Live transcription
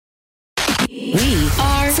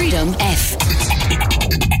Freedom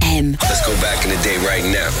FM. Let's go back in the day right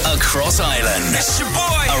now. Across Ireland. It's your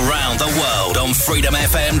boy. Around the world on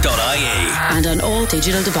freedomfm.ie. And on all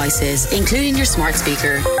digital devices, including your smart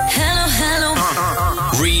speaker. Hello.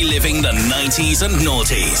 Reliving the 90s and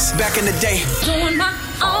noughties. Back in the day. Doing my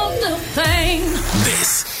own little thing.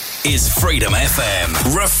 This is Freedom FM.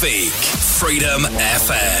 Rafiq, Freedom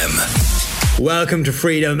FM. Welcome to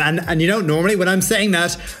Freedom. And you know, normally when I'm saying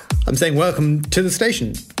that, I'm saying welcome to the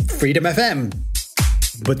station, Freedom FM.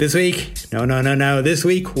 But this week, no. This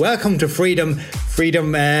week, welcome to Freedom.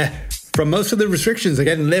 Freedom from most of the restrictions are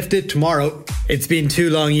getting lifted tomorrow. It's been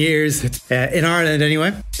 2 long years, in Ireland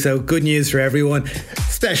anyway. So good news for everyone,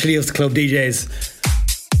 especially us club DJs.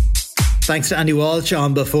 Thanks to Andy Walsh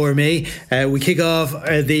on before me. We kick off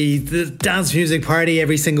the dance music party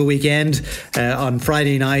every single weekend on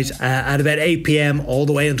Friday night at about 8 p.m. all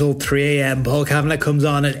the way until 3 a.m. Paul Kavanagh comes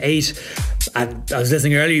on at 8. And I was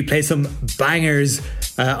listening earlier, he played some bangers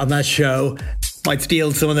on that show. Might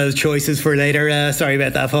steal some of those choices for later. Sorry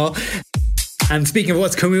about that, Paul. And speaking of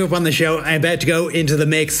what's coming up on the show, I'm about to go into the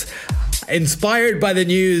mix. Inspired by the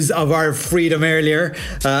news of our freedom earlier,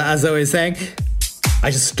 as I was saying, I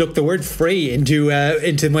just stuck the word free into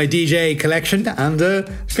my DJ collection and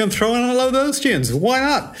just going to throw in a lot of those tunes. Why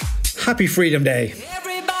not? Happy Freedom Day.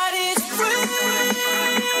 Everybody's free.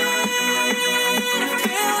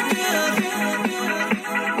 Feel good.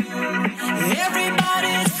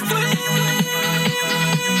 Everybody's free.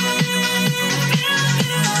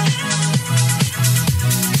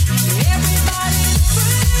 Everybody's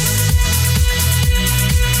free.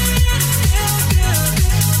 Feel good.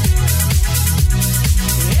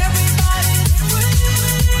 Everybody's free.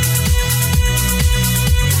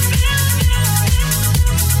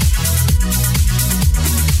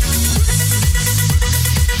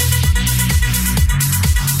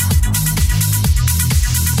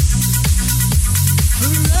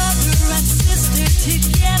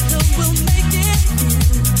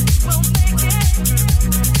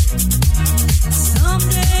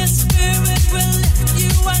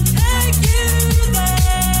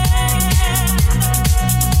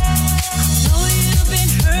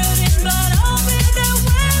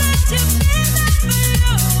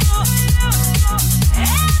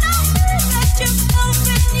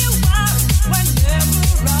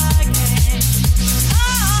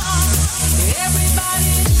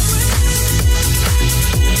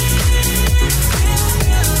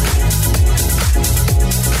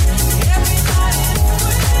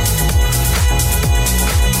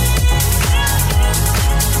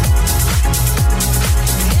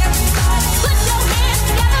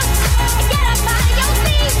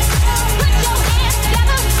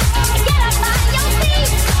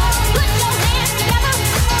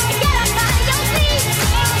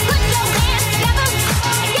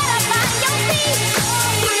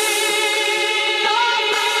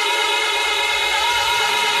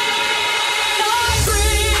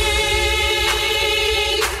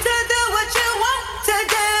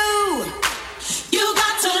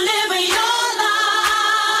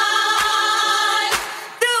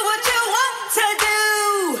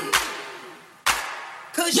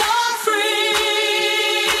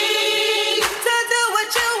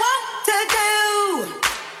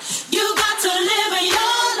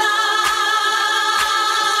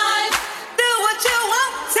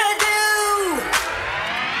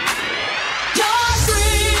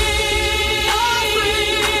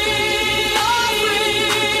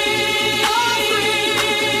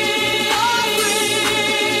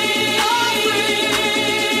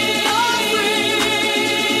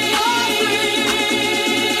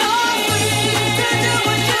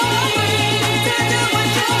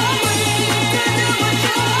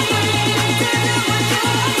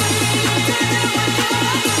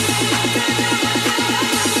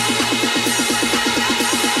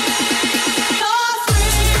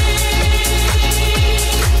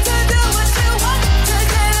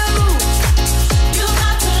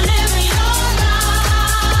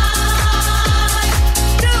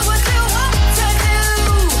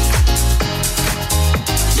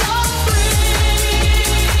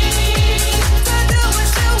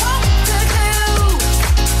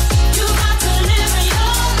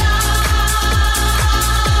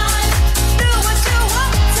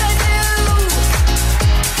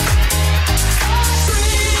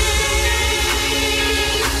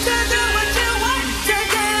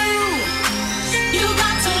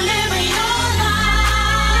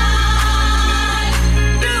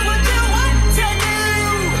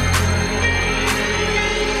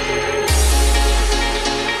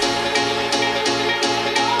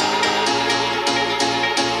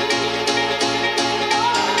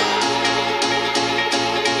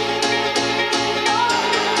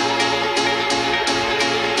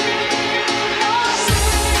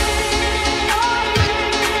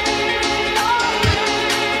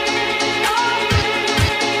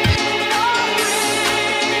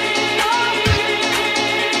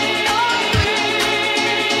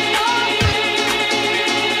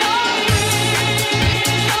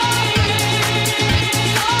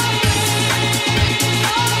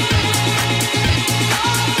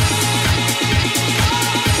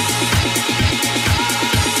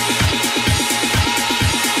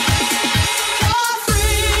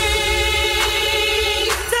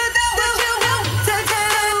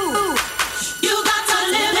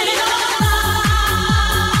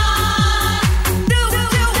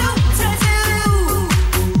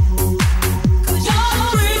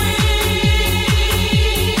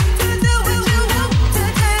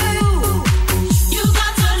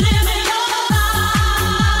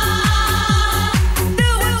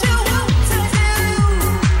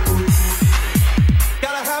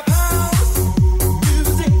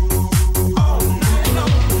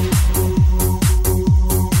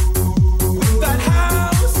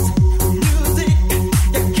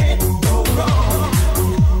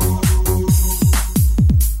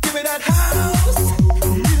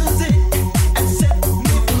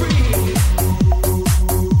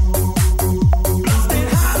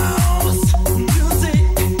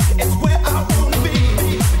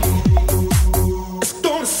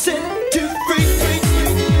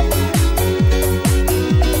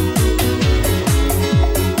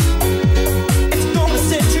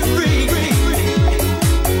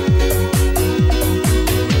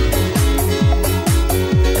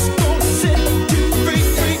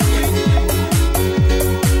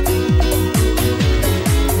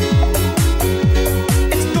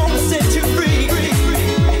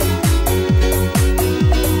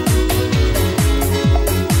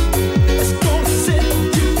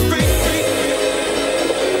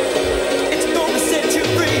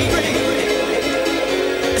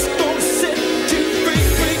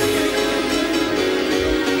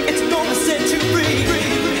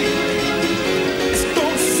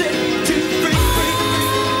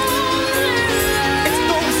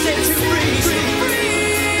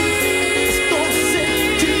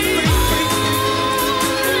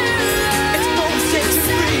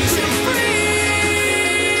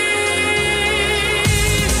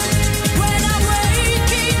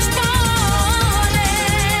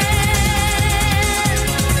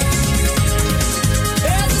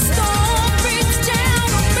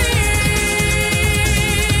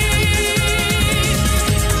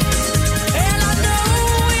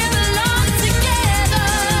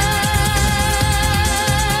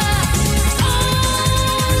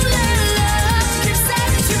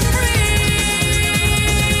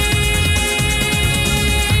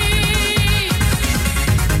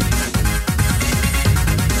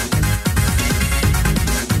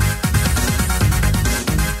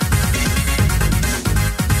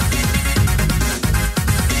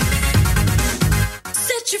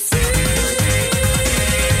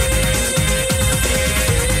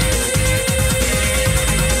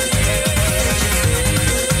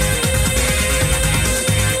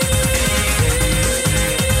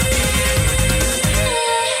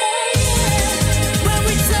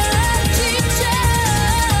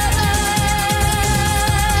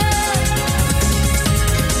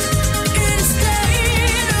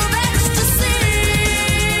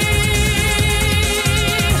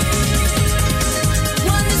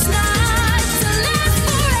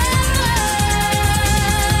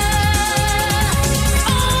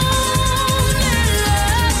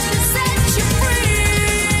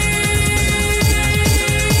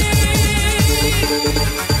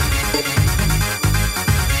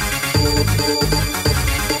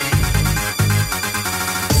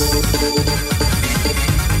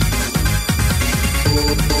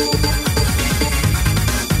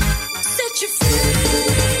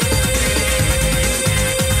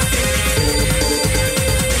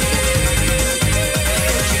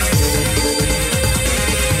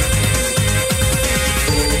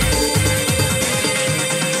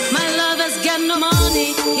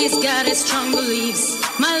 money, he's got his strong beliefs.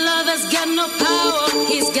 My lover's got no power,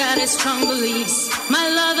 he's got his strong beliefs. My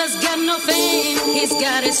lover's got no fame, he's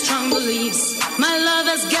got his strong beliefs. My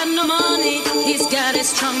lover's got no money, he's got his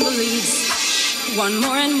strong beliefs. Want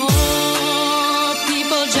more and more,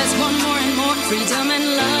 people just want more and more freedom and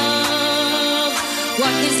love.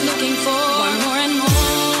 What he's looking for, want more and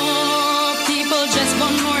more, people just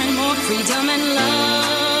want more and more freedom and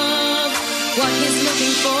love. What he's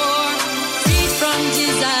looking for, freed from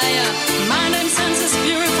desire, mind and senses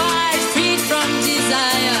purified, freed from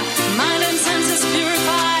desire, mind and senses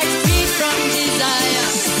purified, freed from desire,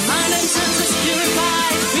 mind and senses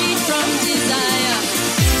purified, freed from desire.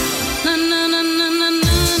 Na na na na na na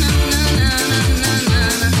na na na na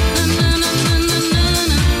na.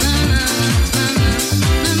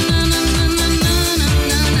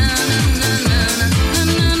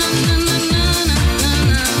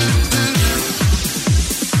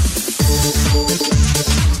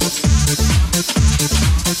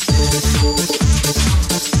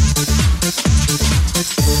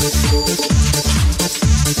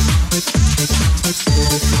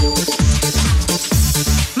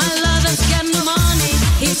 My lover's got no money,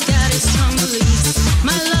 he's got his strong beliefs.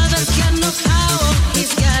 My lover's got no power,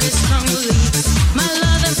 he's got his strong beliefs. My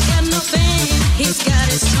lover's got no fame, he's got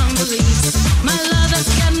his strong beliefs. My lover's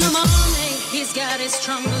got no money, he's got his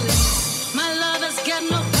strong beliefs. My lover's got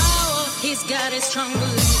no power, he's got his strong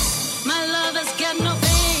beliefs. My lover's got no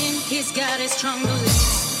fame, he's got his strong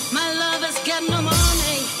beliefs. My lover's got no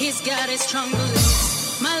money, he's got his strong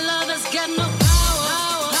beliefs. My lover's got no power.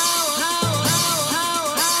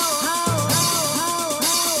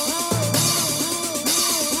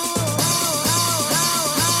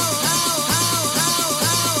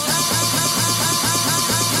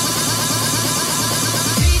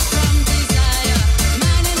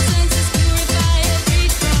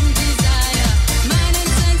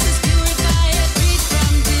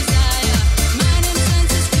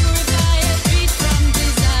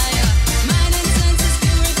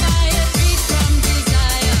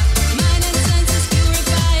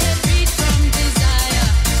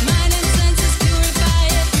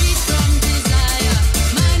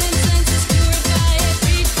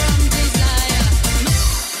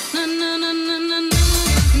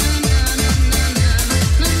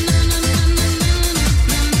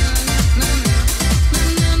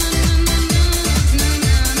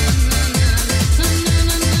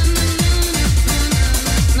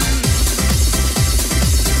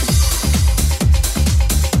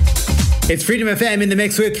 It's Freedom FM in the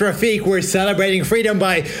mix with Rafiq. We're celebrating freedom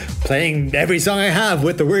by playing every song I have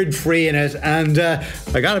with the word free in it. And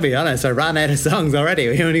I gotta be honest, I ran out of songs already.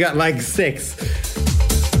 We only got like 6.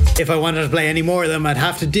 If I wanted to play any more of them, I'd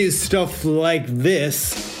have to do stuff like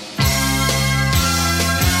this.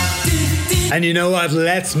 And you know what?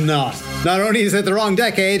 Let's not. Not only is it the wrong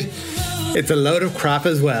decade, it's a load of crap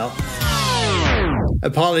as well.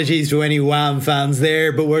 Apologies to any Wham fans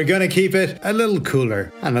there, but we're going to keep it a little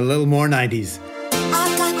cooler and a little more 90s.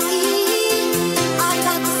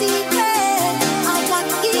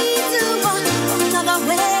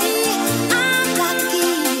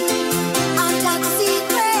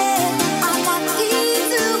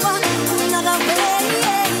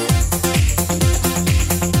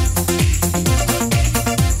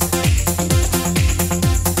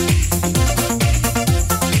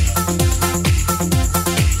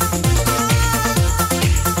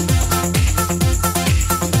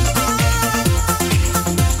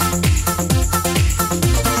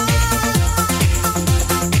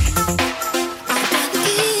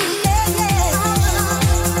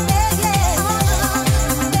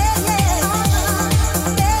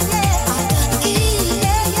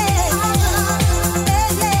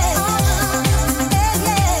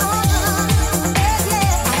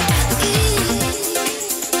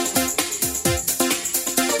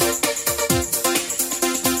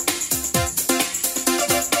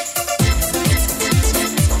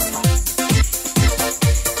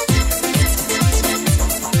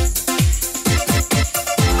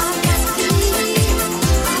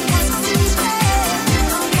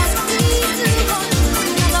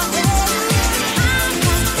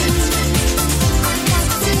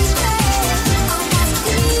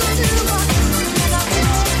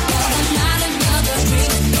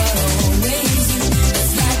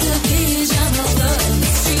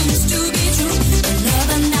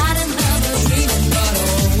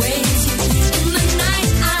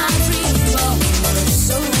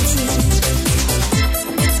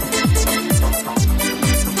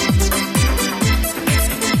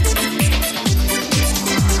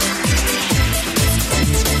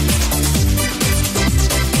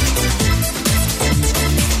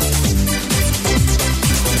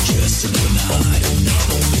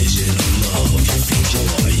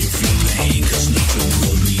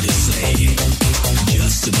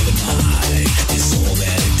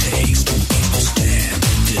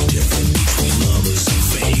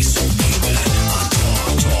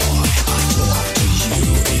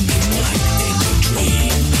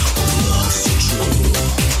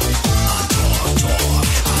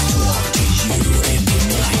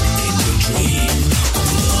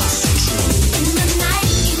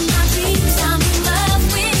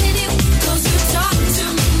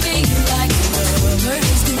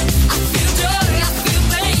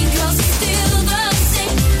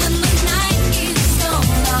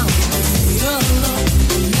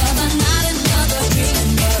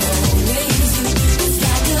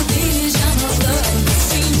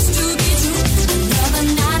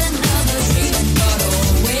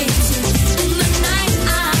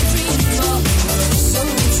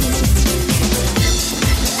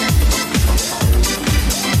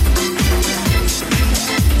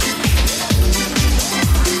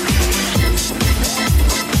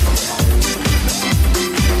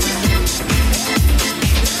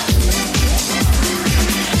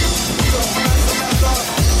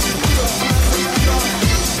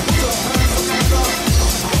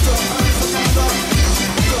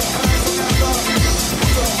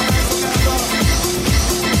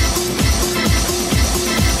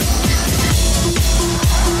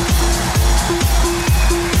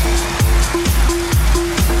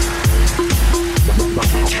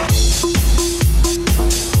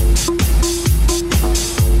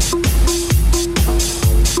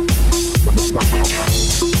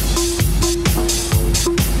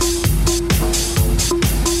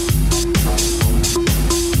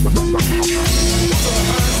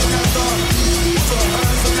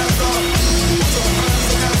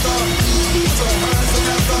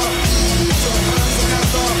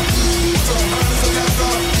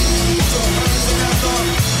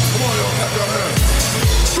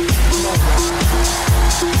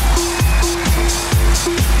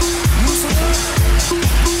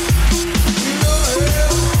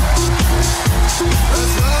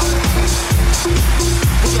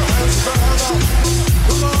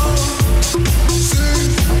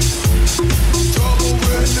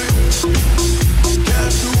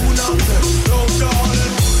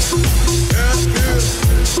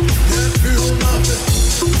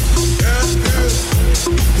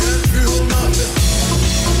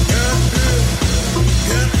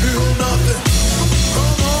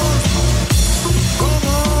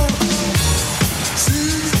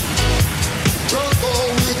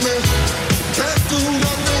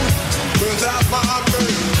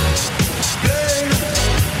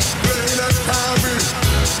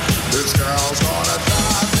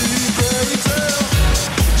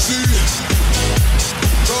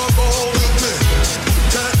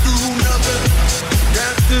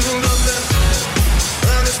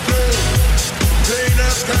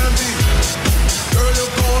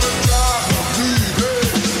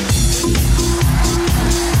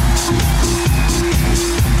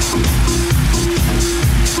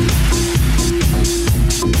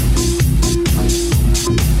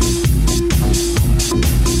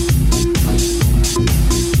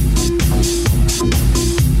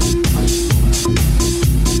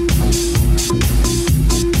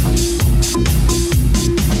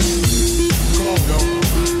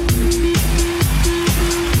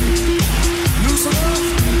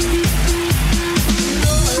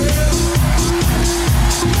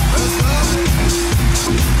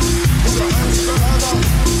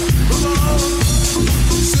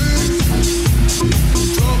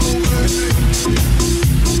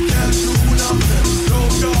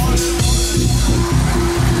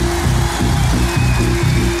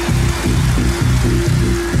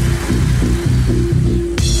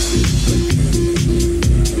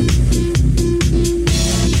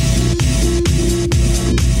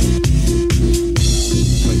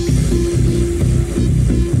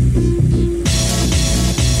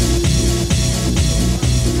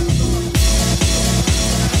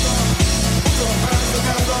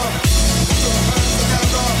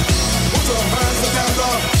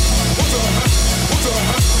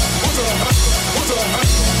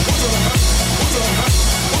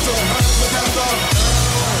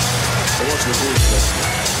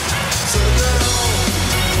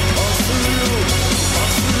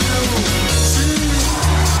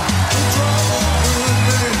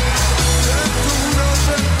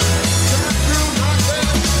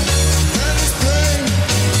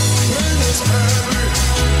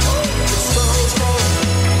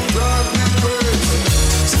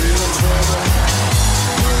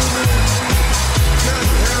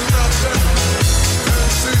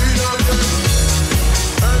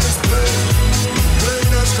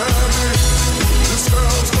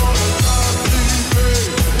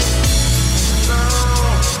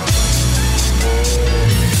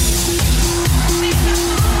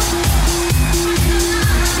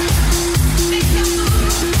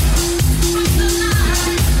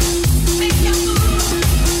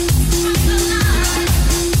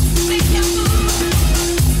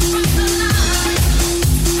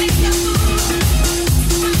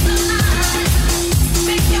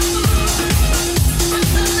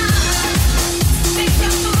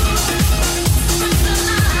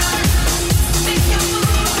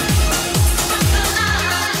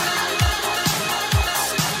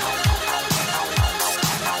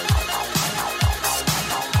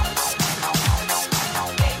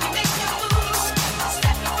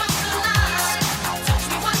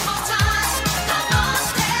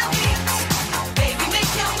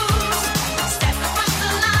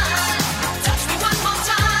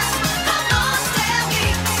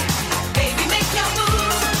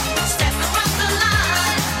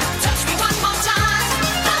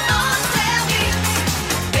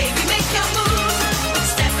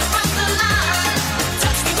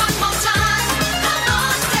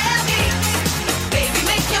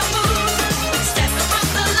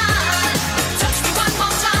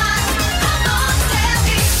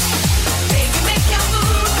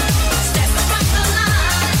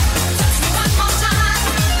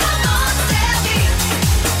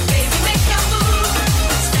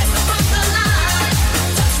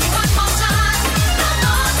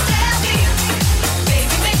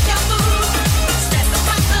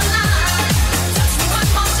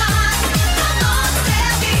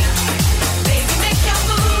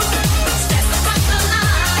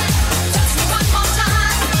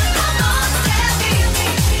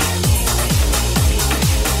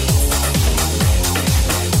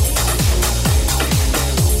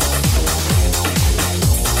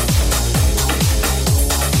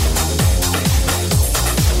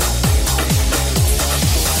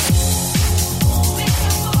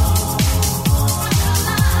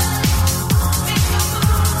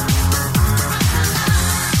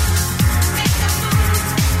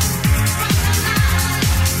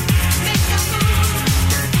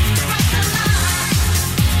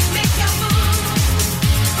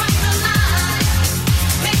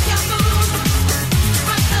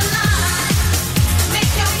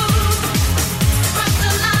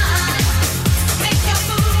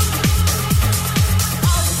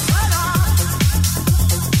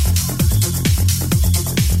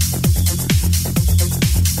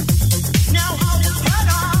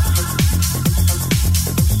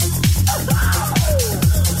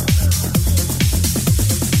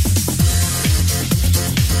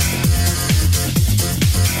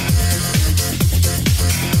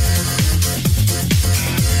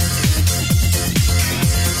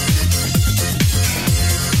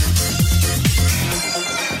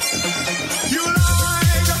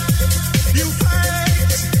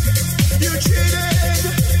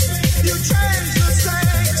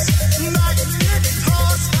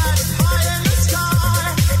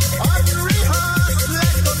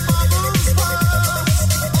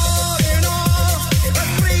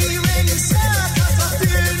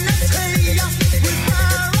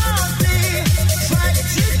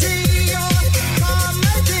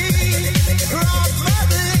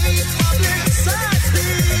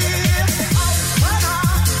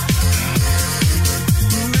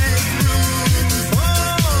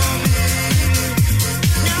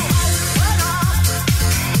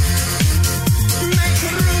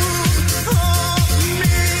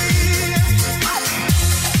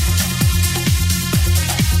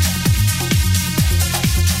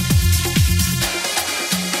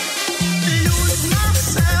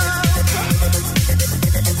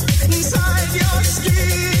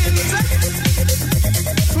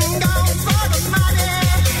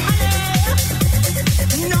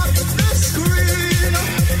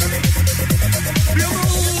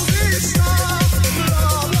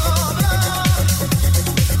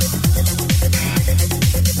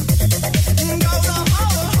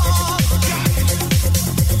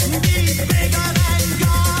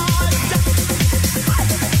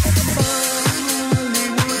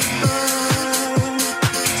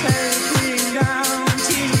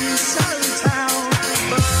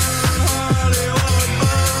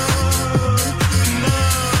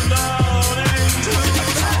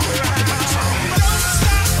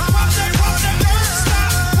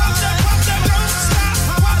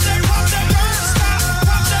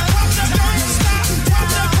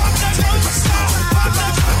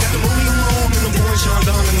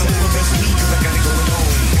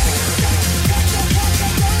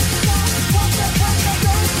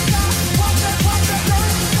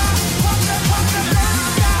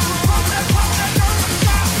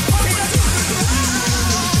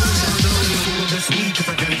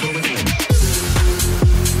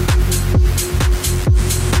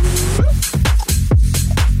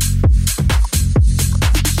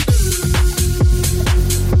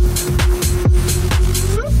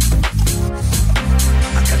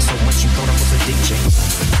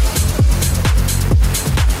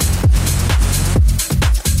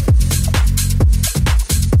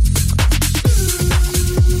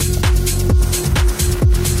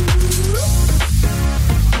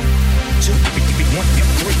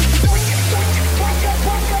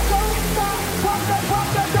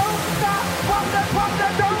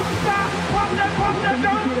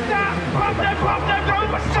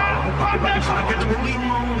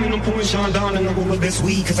 rolling on and I'm pouring Sean down and I roll the best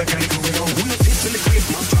weed cause I got it going on. When the piss in the crib,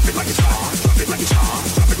 I'll drop it like it's hot, drop it like it's hot,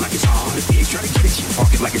 drop it like it's hot. If you ain't try to get it, you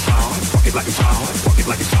park it like it's hot, park it like it's hot, park it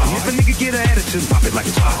like it's hot. If a nigga get an attitude, pop it like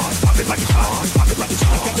it's hot, pop it like it's hot, pop it like it's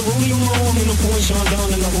hot. I got the rolling on and I'm pouring Sean down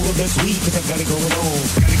and I roll the best weed cause I got it going on.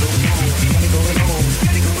 Got it going on, got it going on,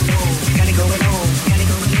 got it going on, got it going on, got it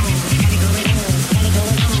going on, got it going on, got it going on, got it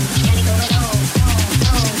going on, got it going on.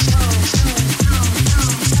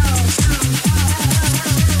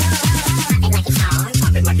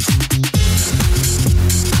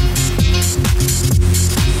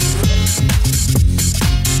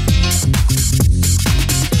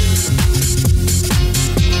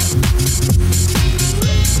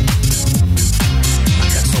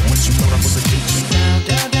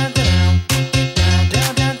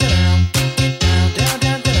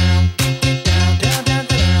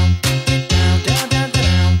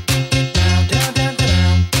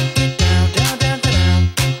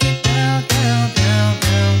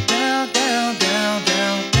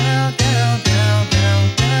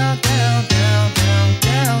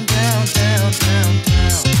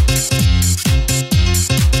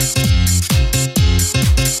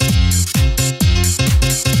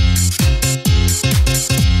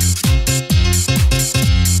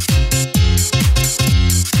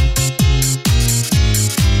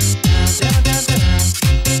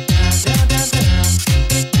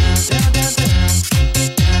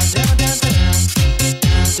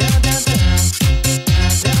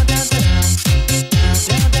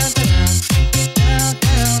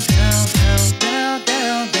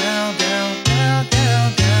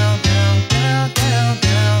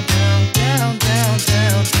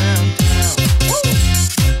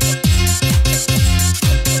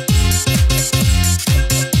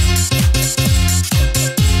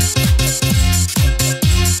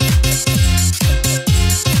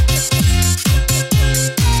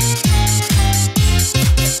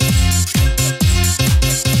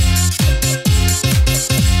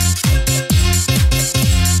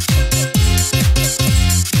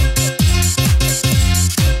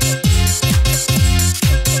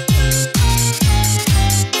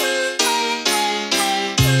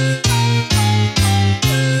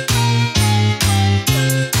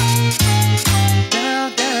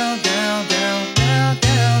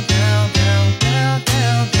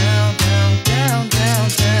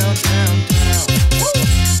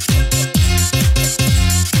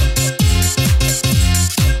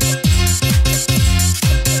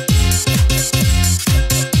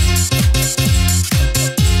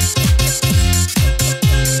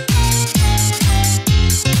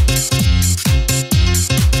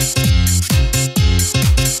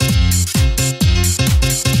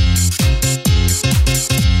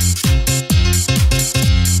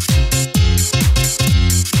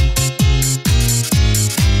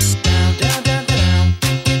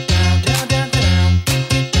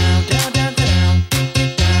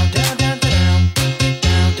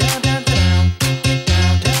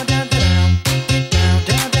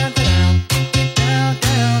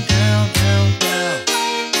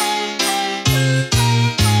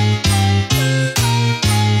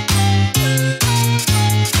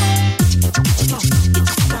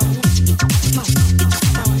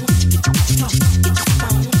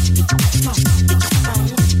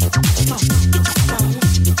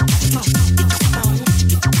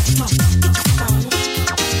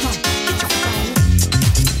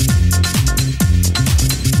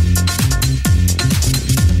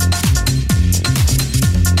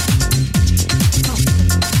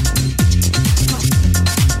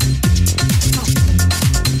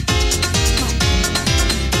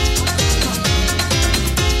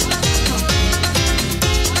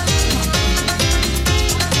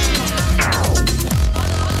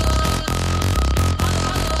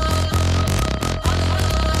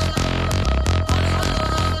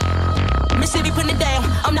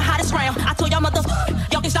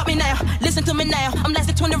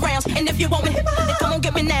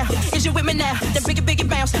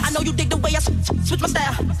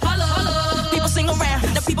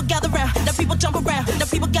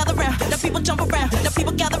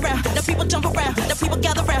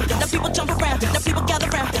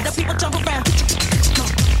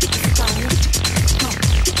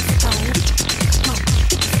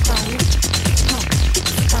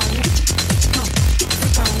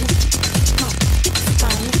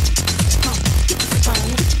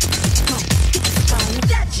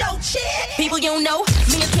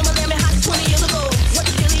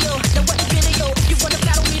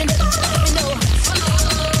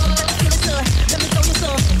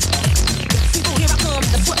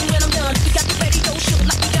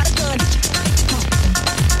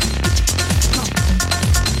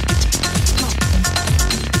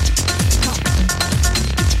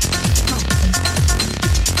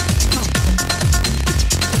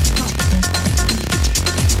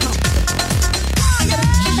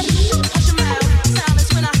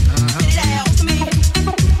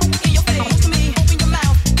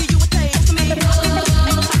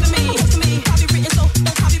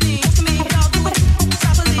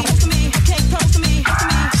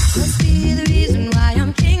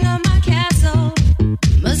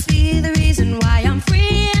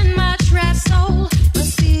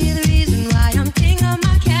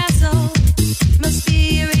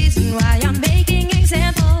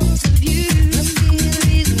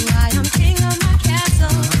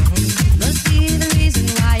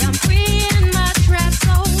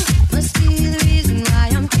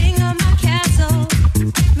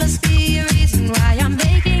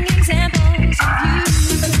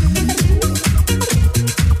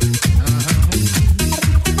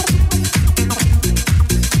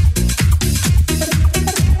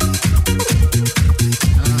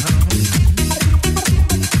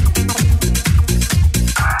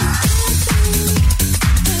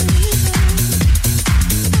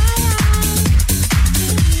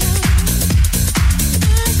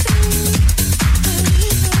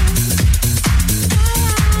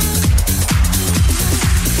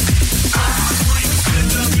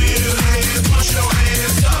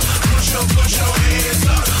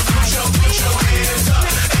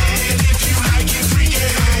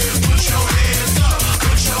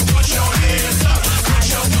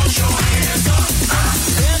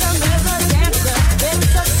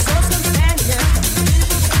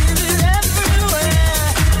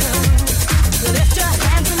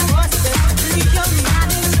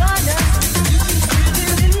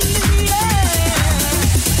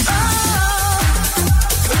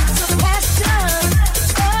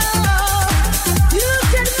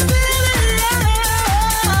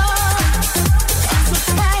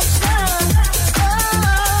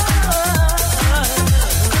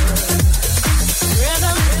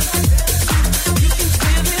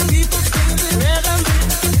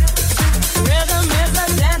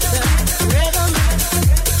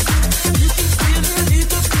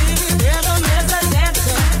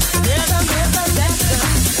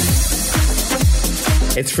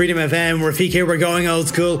 Freedom FM. Rafiq here. We're going old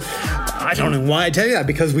school. I don't know why I tell you that,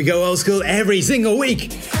 because we go old school every single week.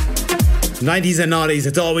 90s and noughties,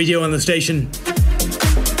 it's all we do on the station.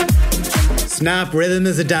 Snap rhythm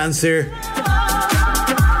as a dancer.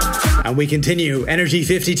 And we continue. Energy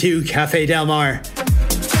 52, Cafe Del Mar.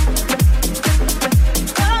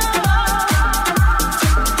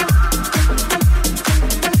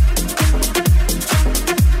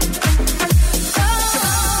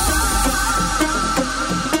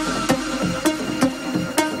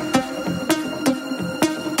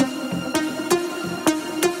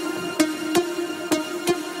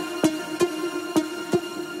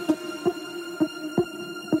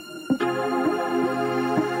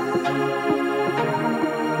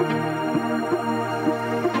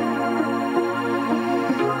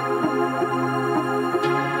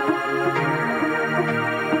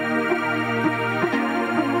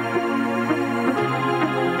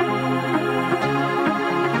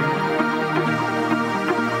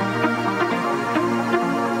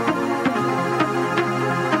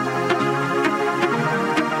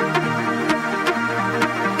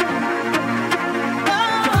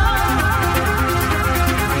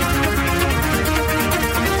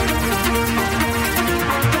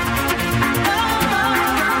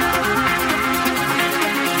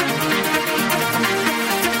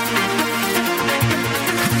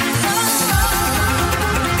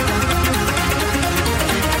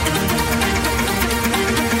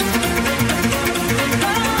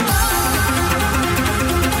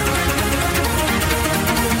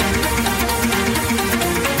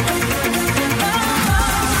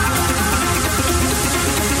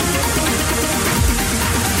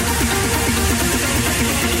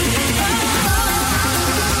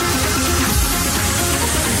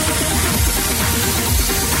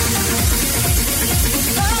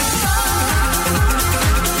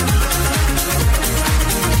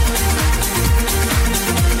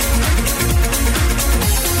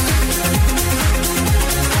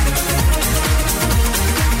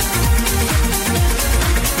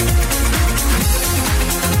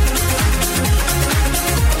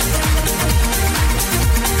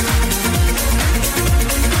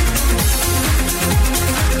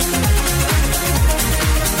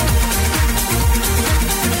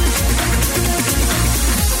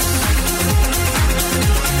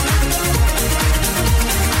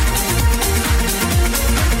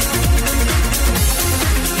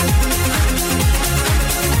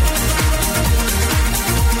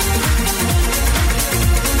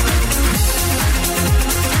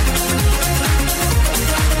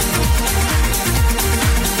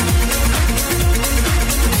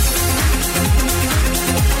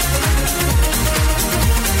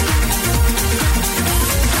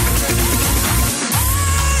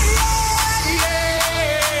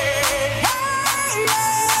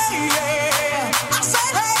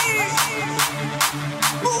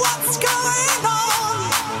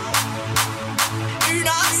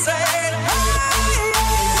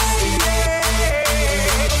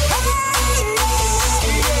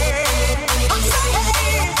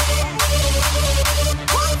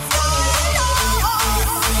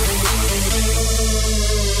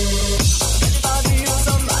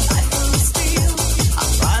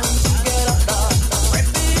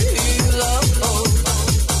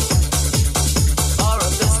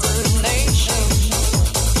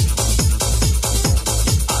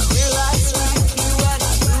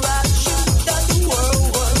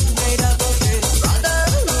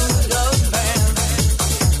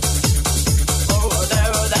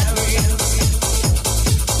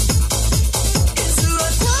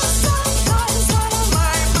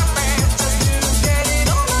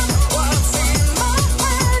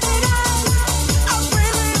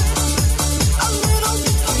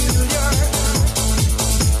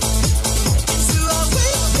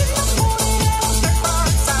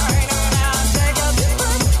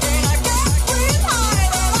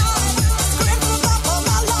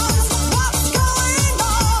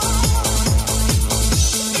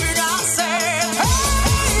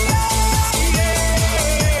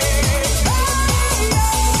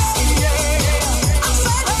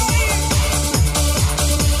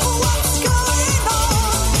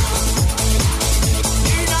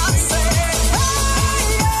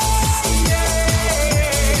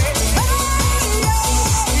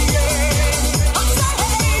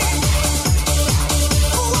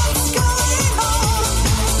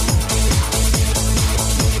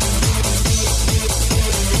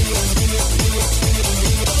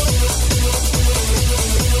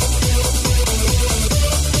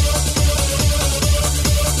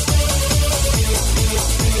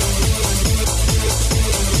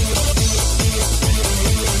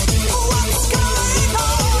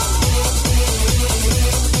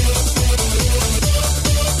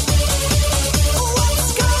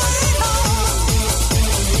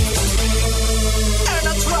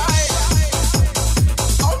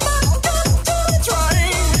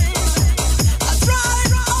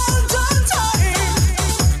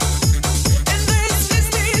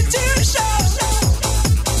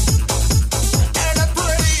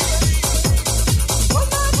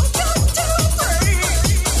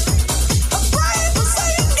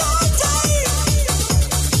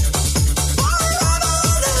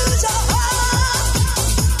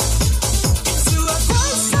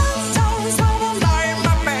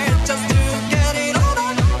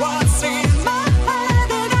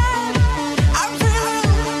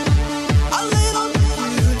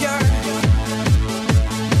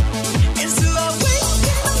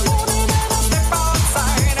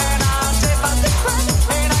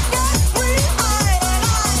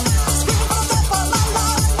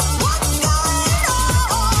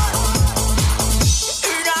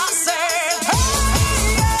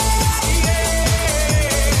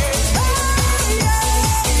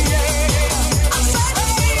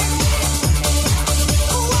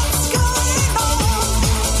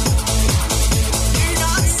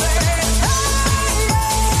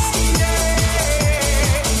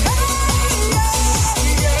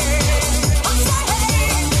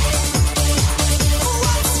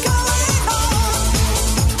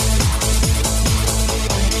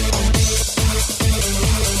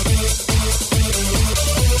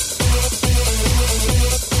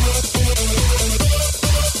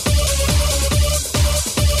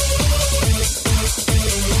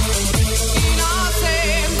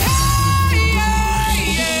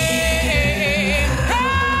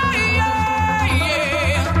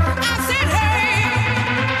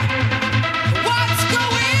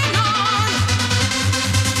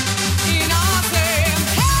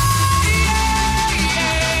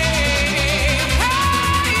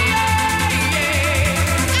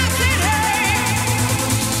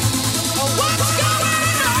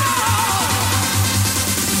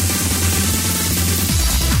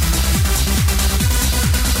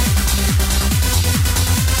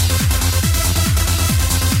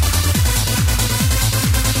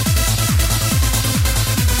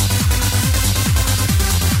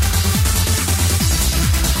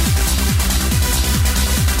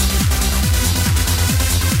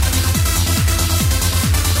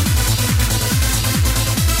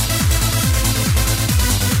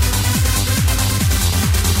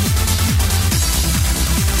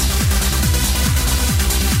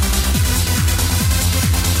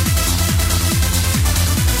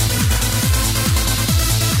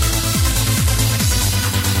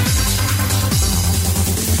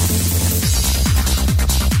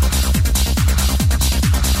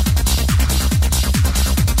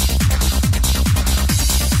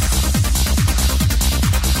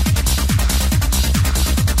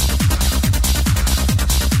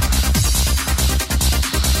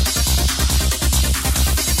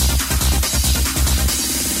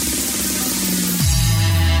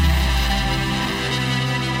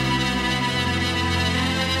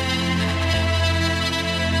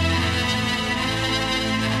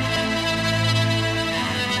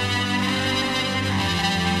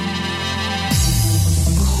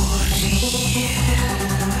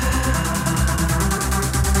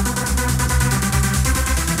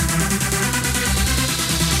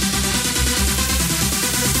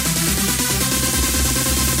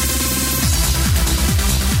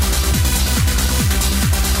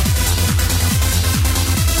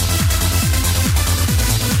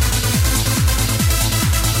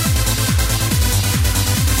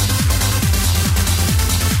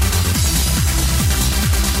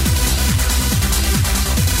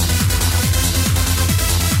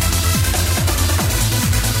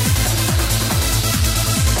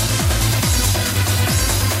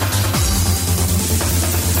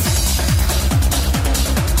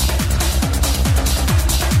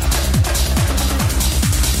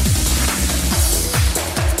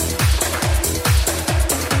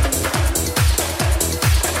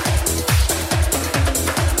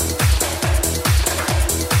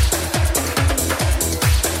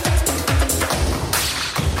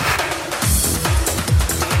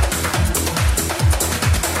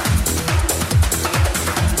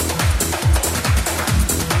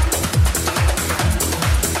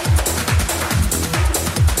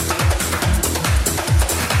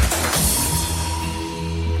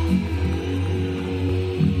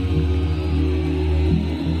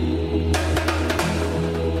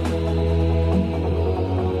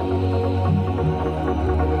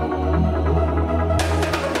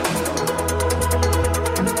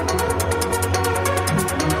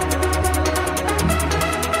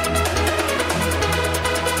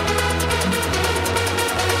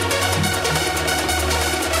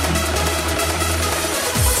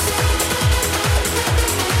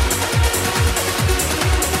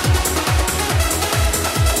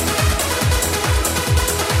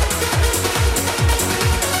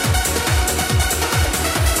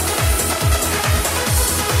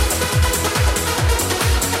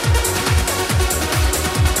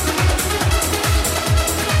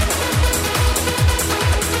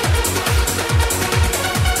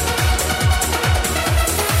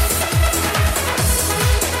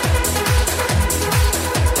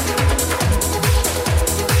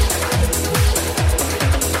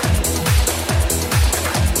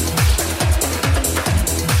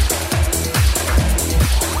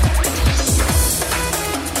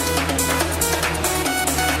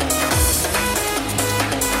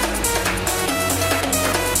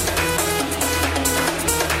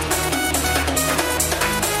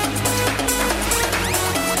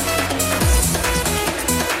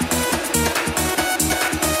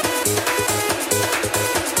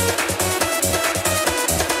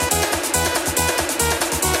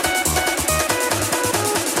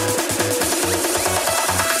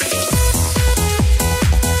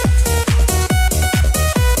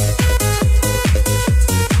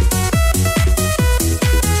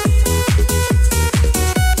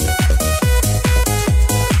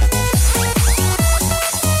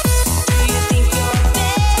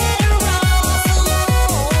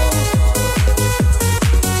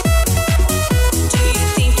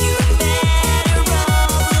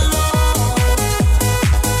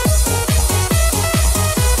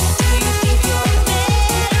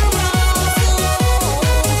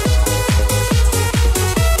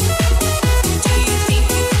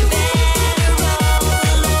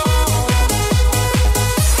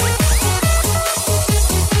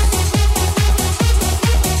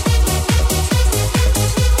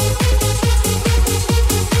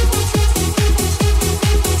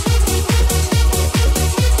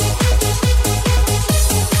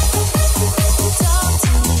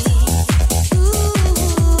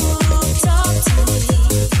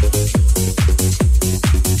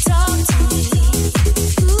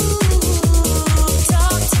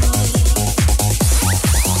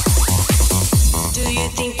 you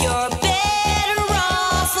think you're better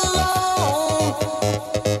off alone?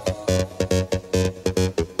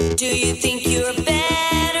 Do you think you're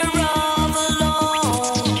better off alone?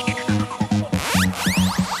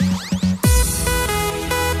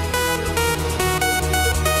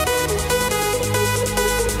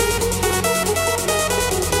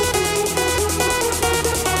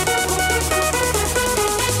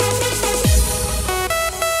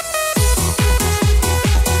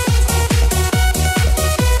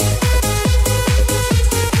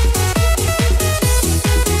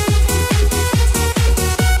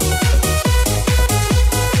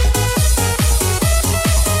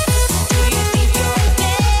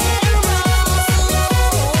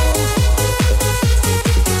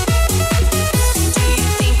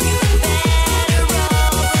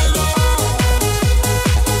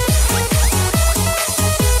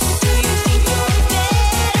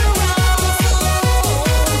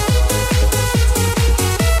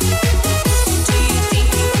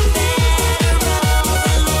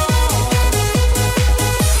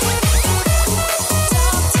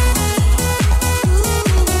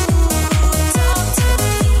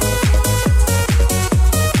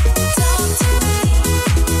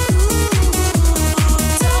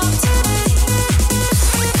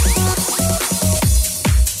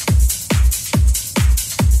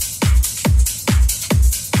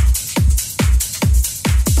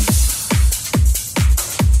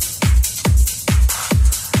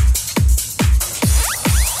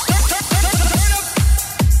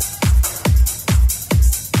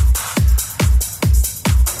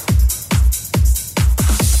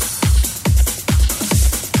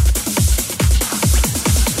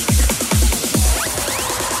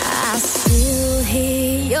 I still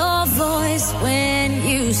hear your voice when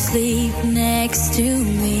you sleep next to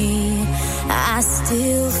me. I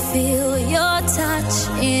still feel your touch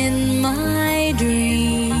in my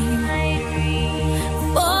dream.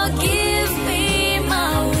 Forgive me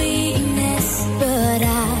my weakness, but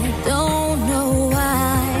I don't know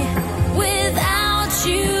why. Without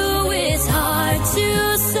you, it's hard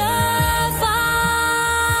to survive.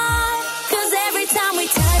 'Cause every time we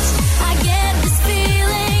touch, I get this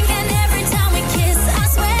feeling, and every time we kiss, I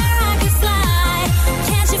swear I could fly.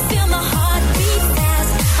 Can't you feel my heart beat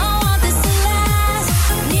fast? I want this to last.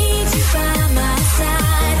 Need you by my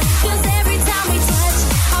side. 'Cause every time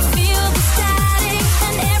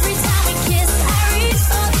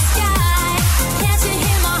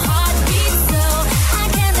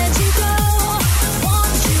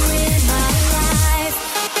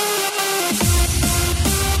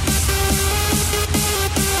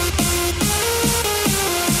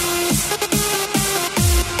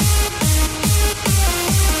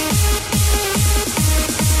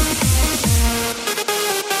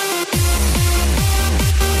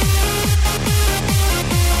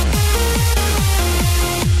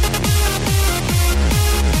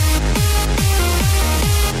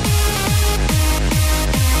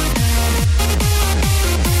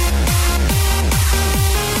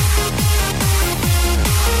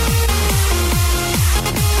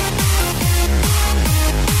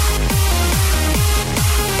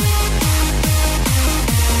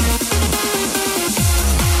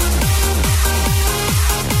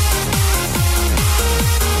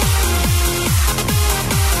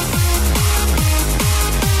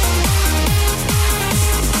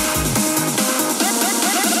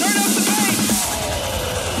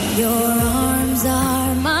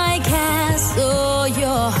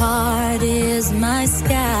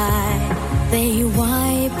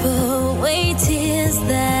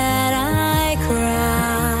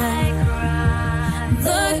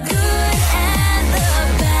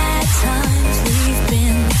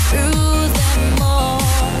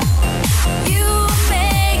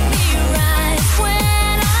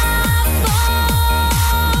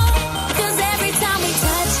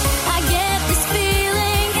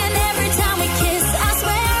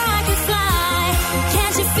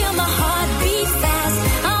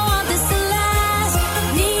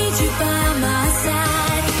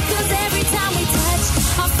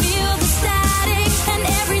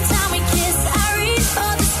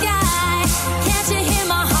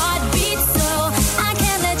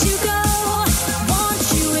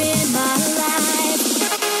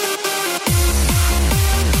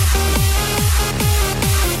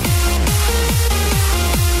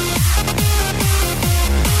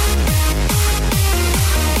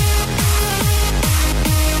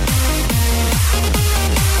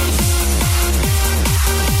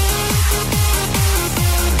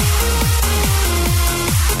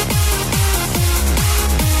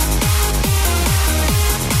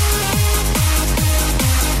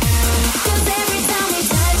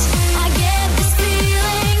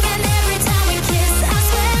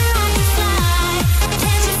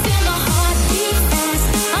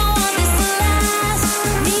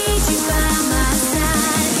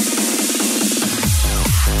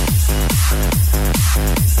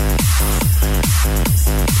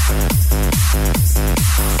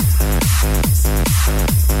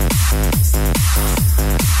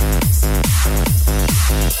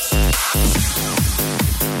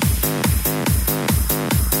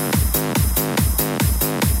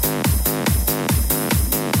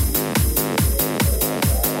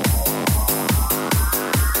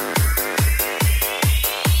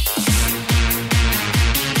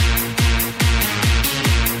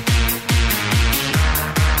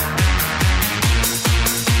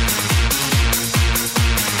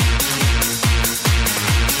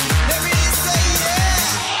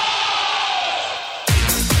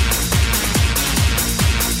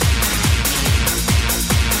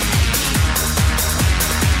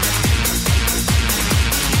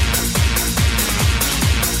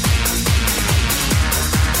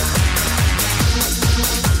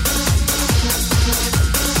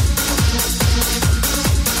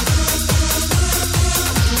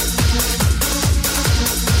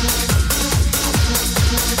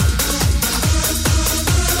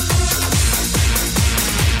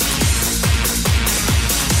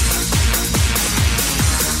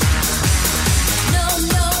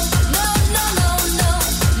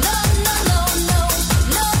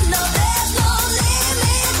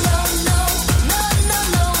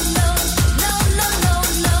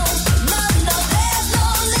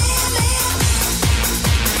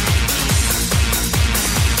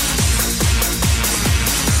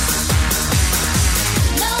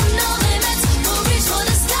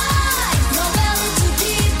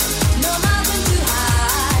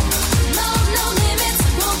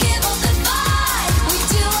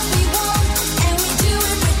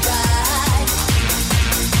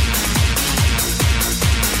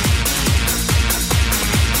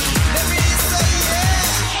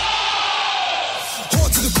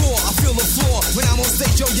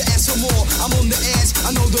I'm on the edge,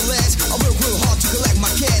 I know the ledge. I work real hard to collect my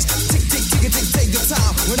cash. Tick, tick, tick, tick, take the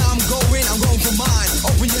time. When I'm going for mine.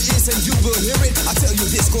 Open your ears and you will hear it. I tell you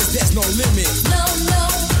this, cause there's no limit. No, no,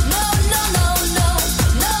 no, no, no, no.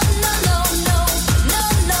 No, no, no, no. No,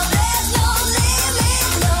 no, there's no limit.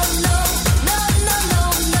 No, no, no, no, no,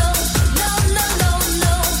 no. No, no, no,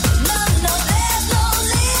 no. No, no, there's no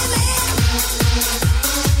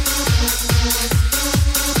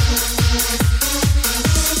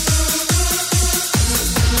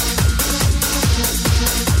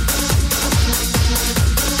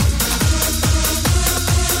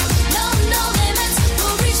No, no limits,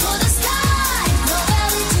 we'll reach for the sky. No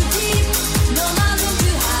valley too deep, no mountain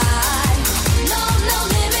too high. No, no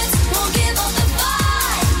limits, won't give up the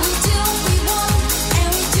fight. We do what we want, and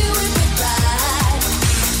we do it with pride.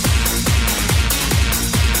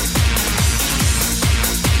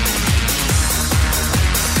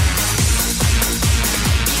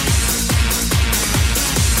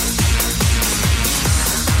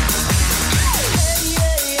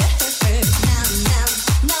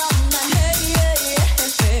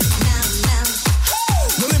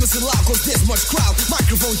 No limits in loud, cause there's much crowd.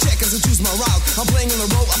 Microphone check as I choose my route. I'm playing on the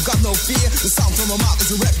road, I've got no fear. The sound from my mouth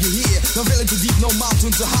is a rap you hear. No valley too deep, no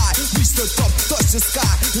mountain too high. Reach the top, touch the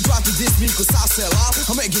sky. You try to diss me cause I sell out.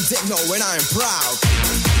 I'm making techno when I am proud.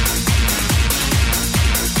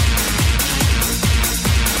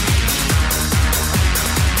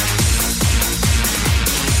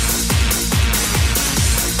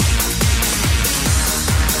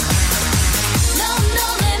 No, no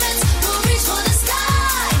limits, we'll reach for the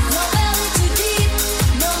sky. No valley too deep,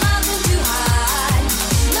 no mountain too high.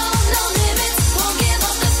 No, no limits, won't give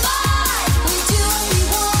up the fight. We do what we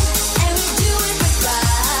want, and we do it with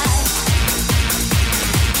pride.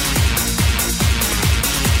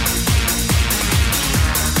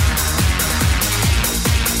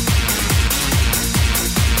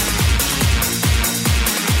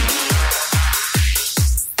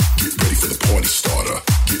 Get ready for the party starter.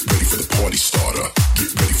 Get ready for the party starter.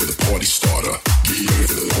 Get ready for the party starter. Get ready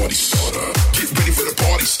for the party starter. Get ready for the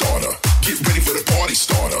party starter. Get ready for the party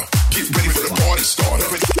starter. Get ready for the party starter.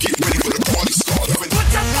 Get ready for the party starter. Put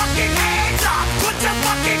your fucking hands up! Put your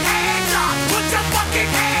fucking hands up! Put your fucking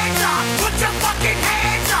hands up! Put your fucking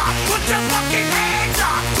hands up!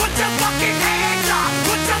 Put your fucking hands up! Put your fucking hands up!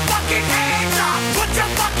 Put your fucking hands up! Put your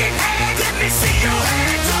fucking hands! Let me see your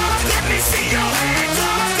hands up! Let me see your hands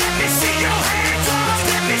up! Let me see your hands up!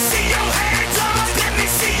 Let me see your hands up! Let me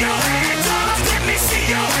see your hands up! Let me see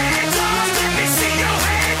your hands up! Let me see your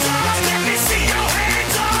hands up! Let me see your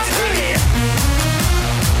hands up! Hey!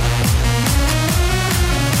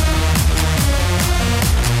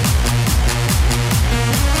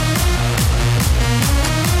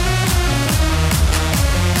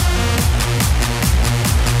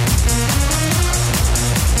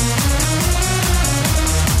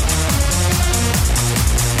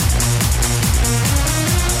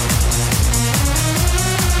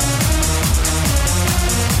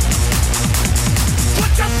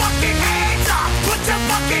 Put your fucking hands up! Put your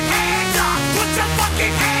fucking hands up! Put your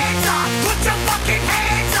fucking hands up! Put your fucking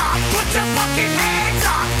hands up! Put your fucking hands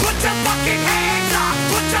up! Put your fucking hands up!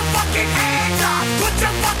 Put your fucking hands up! Put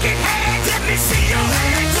your fucking hands! Let me see your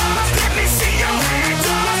hands up! Let me see your hands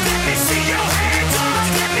up! Let me see your hands up!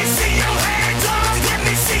 Let me see your hands up! Let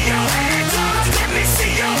me see your hands up! Let me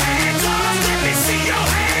see your hands up! Let me see your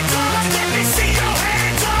hands up! Let me see your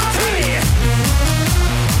hands up! Hey!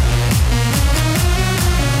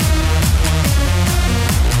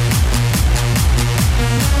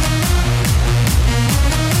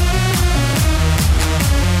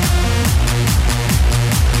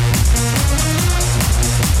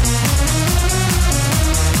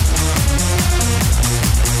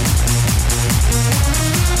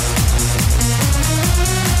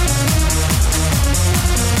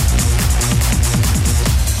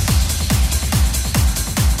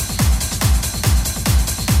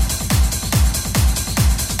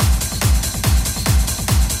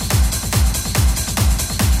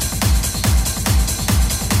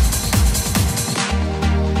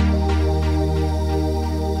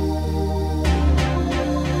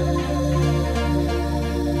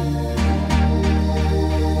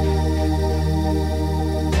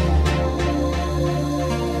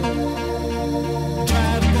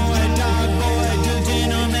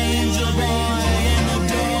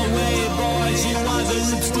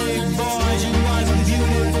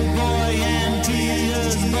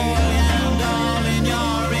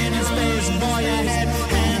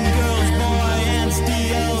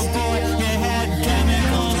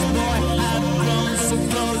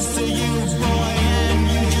 to you, boy,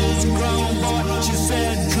 and you just grown, boy. She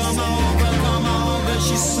said, come over.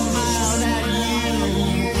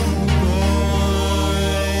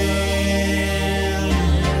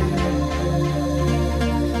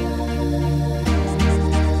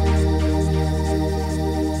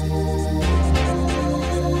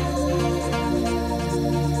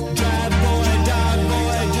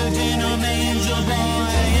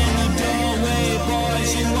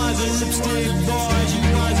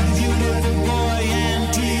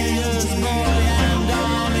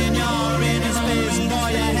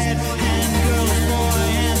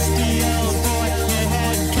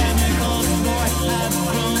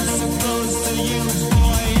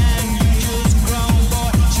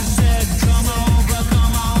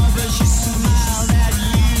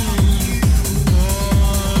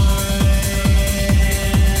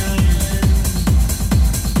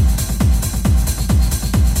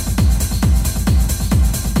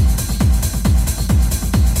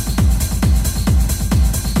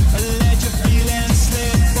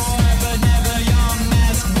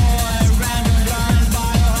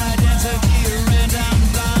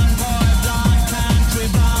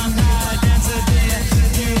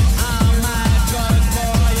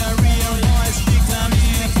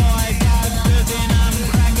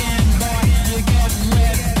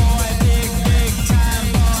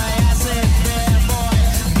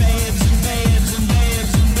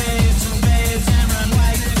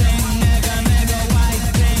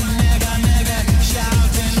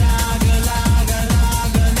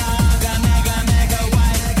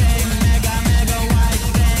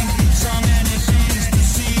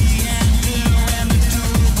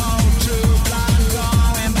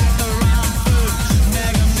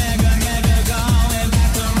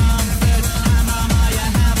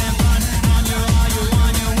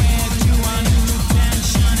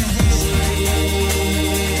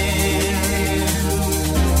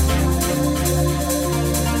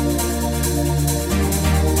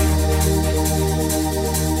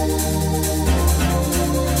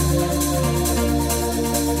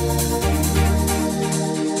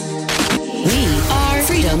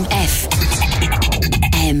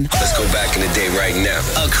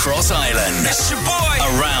 across Ireland. It's your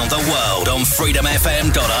boy. Around the world on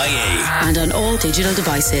freedomfm.ie. And on all digital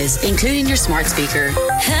devices, including your smart speaker.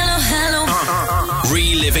 Hello, hello.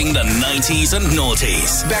 Reliving the 90s and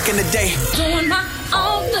noughties. Back in the day. Doing my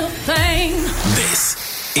own little thing.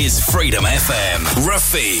 This is Freedom FM.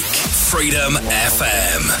 Rafiq, Freedom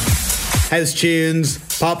FM. House tunes,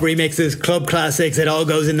 pop remixes, club classics, it all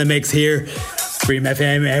goes in the mix here. Freedom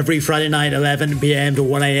FM every Friday night, 11 p.m. to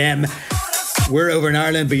 1 a.m. We're over in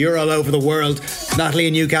Ireland, but you're all over the world. Natalie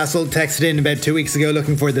in Newcastle texted in about 2 weeks ago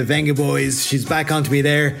looking for the Venga Boys. She's back onto me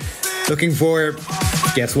there, looking for,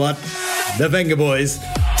 guess what? The Venga Boys.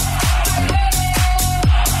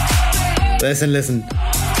 Listen.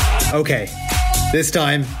 Okay, this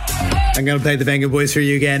time I'm going to play the Venga Boys for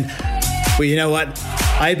you again. But you know what?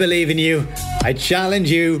 I believe in you. I challenge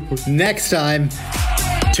you next time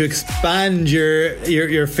to expand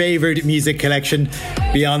your favourite music collection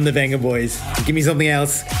beyond the Venga Boys. Give me something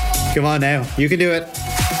else. Come on now. You can do it.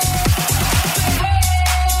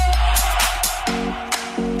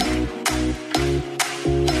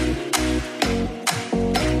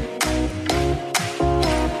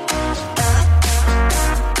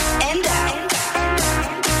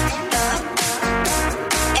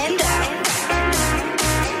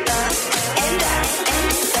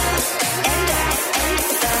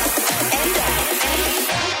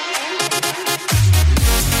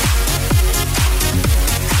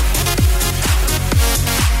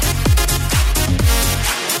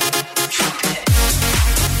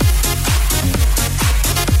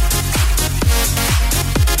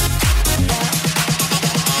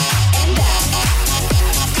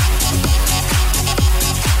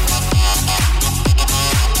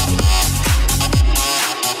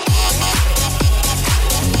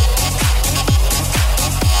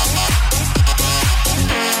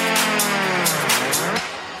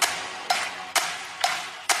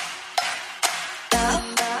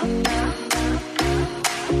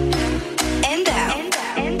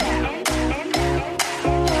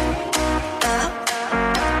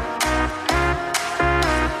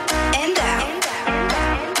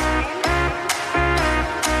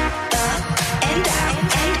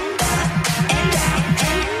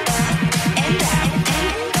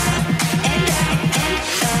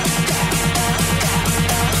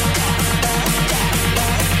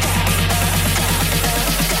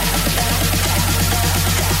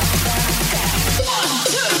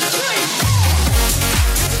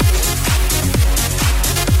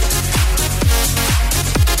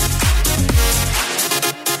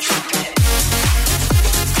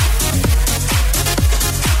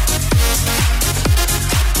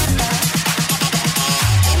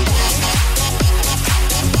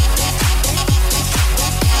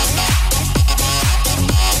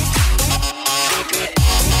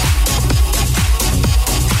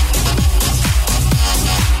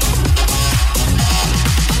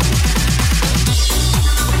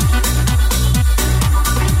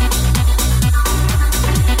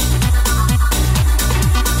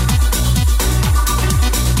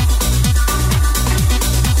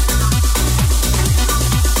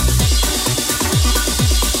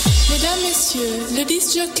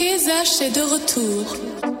 C'est de retour.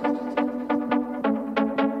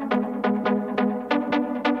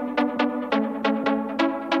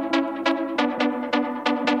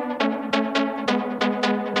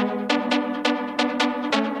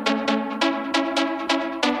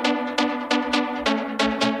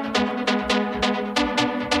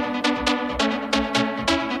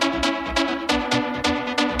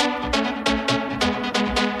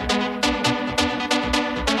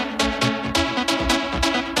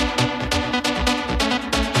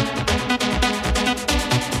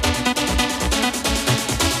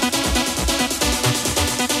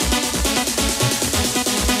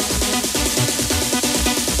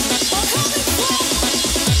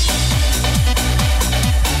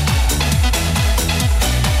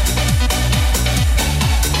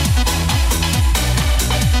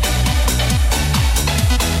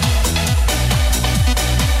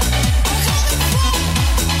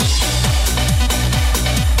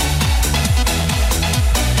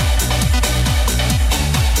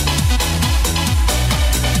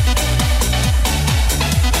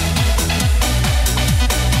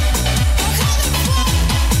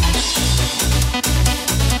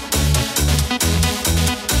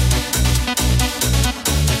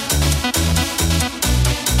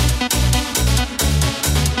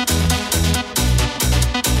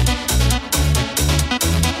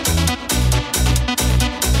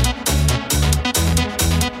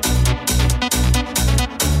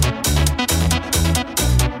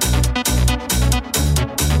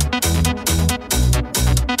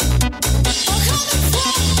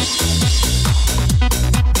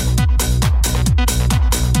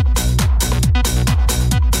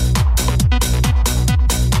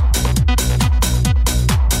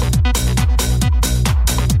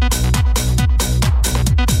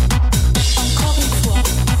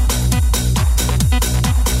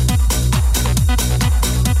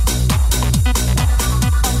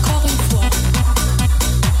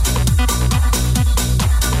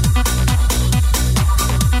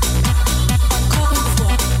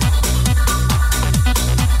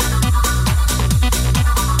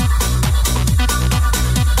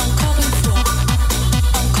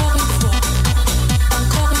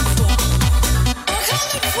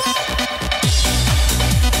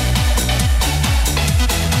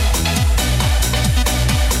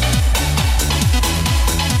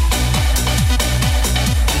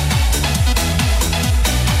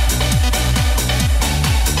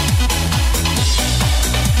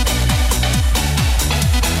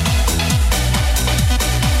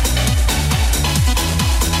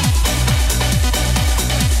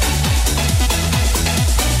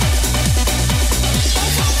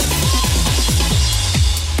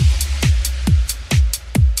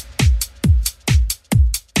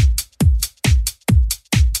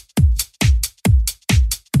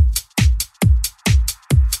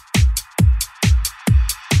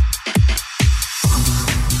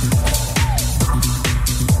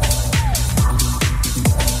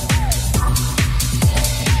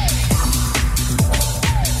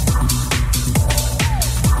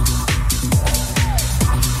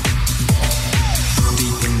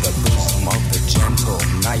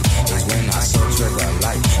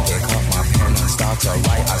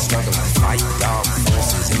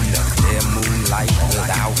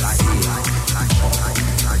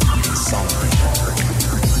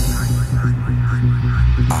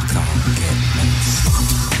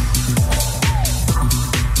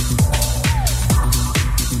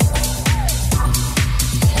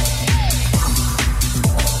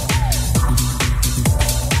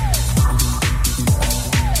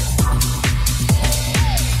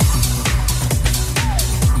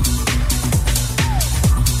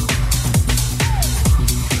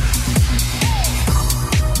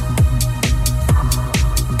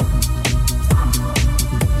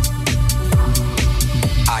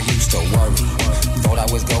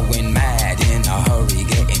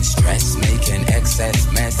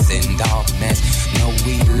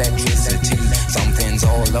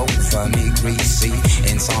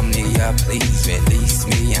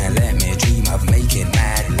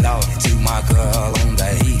 my girl on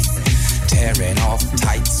the heath, tearing off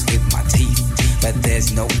tights with my teeth. But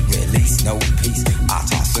there's no release, no peace. I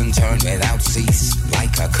toss and turn without cease,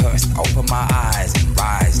 like a curse. Open my eyes and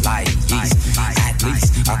rise like yeast. At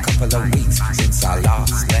least a couple of weeks since I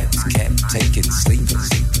last slept, kept taking sleepers.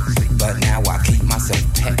 But now I keep myself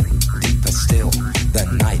pet, deeper still. The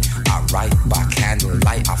night I write by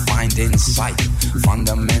candlelight, I find insight,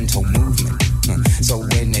 fundamental movement. So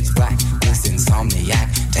when it's black, this insomniac,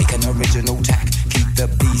 take an original tack. Keep the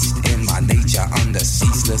beast in my nature under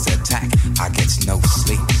ceaseless attack. I get no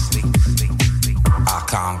sleep. I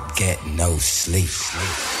can't get no sleep.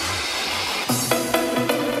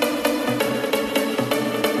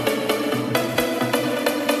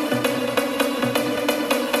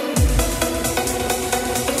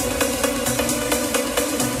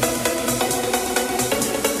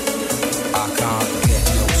 I can't get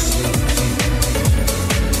no sleep.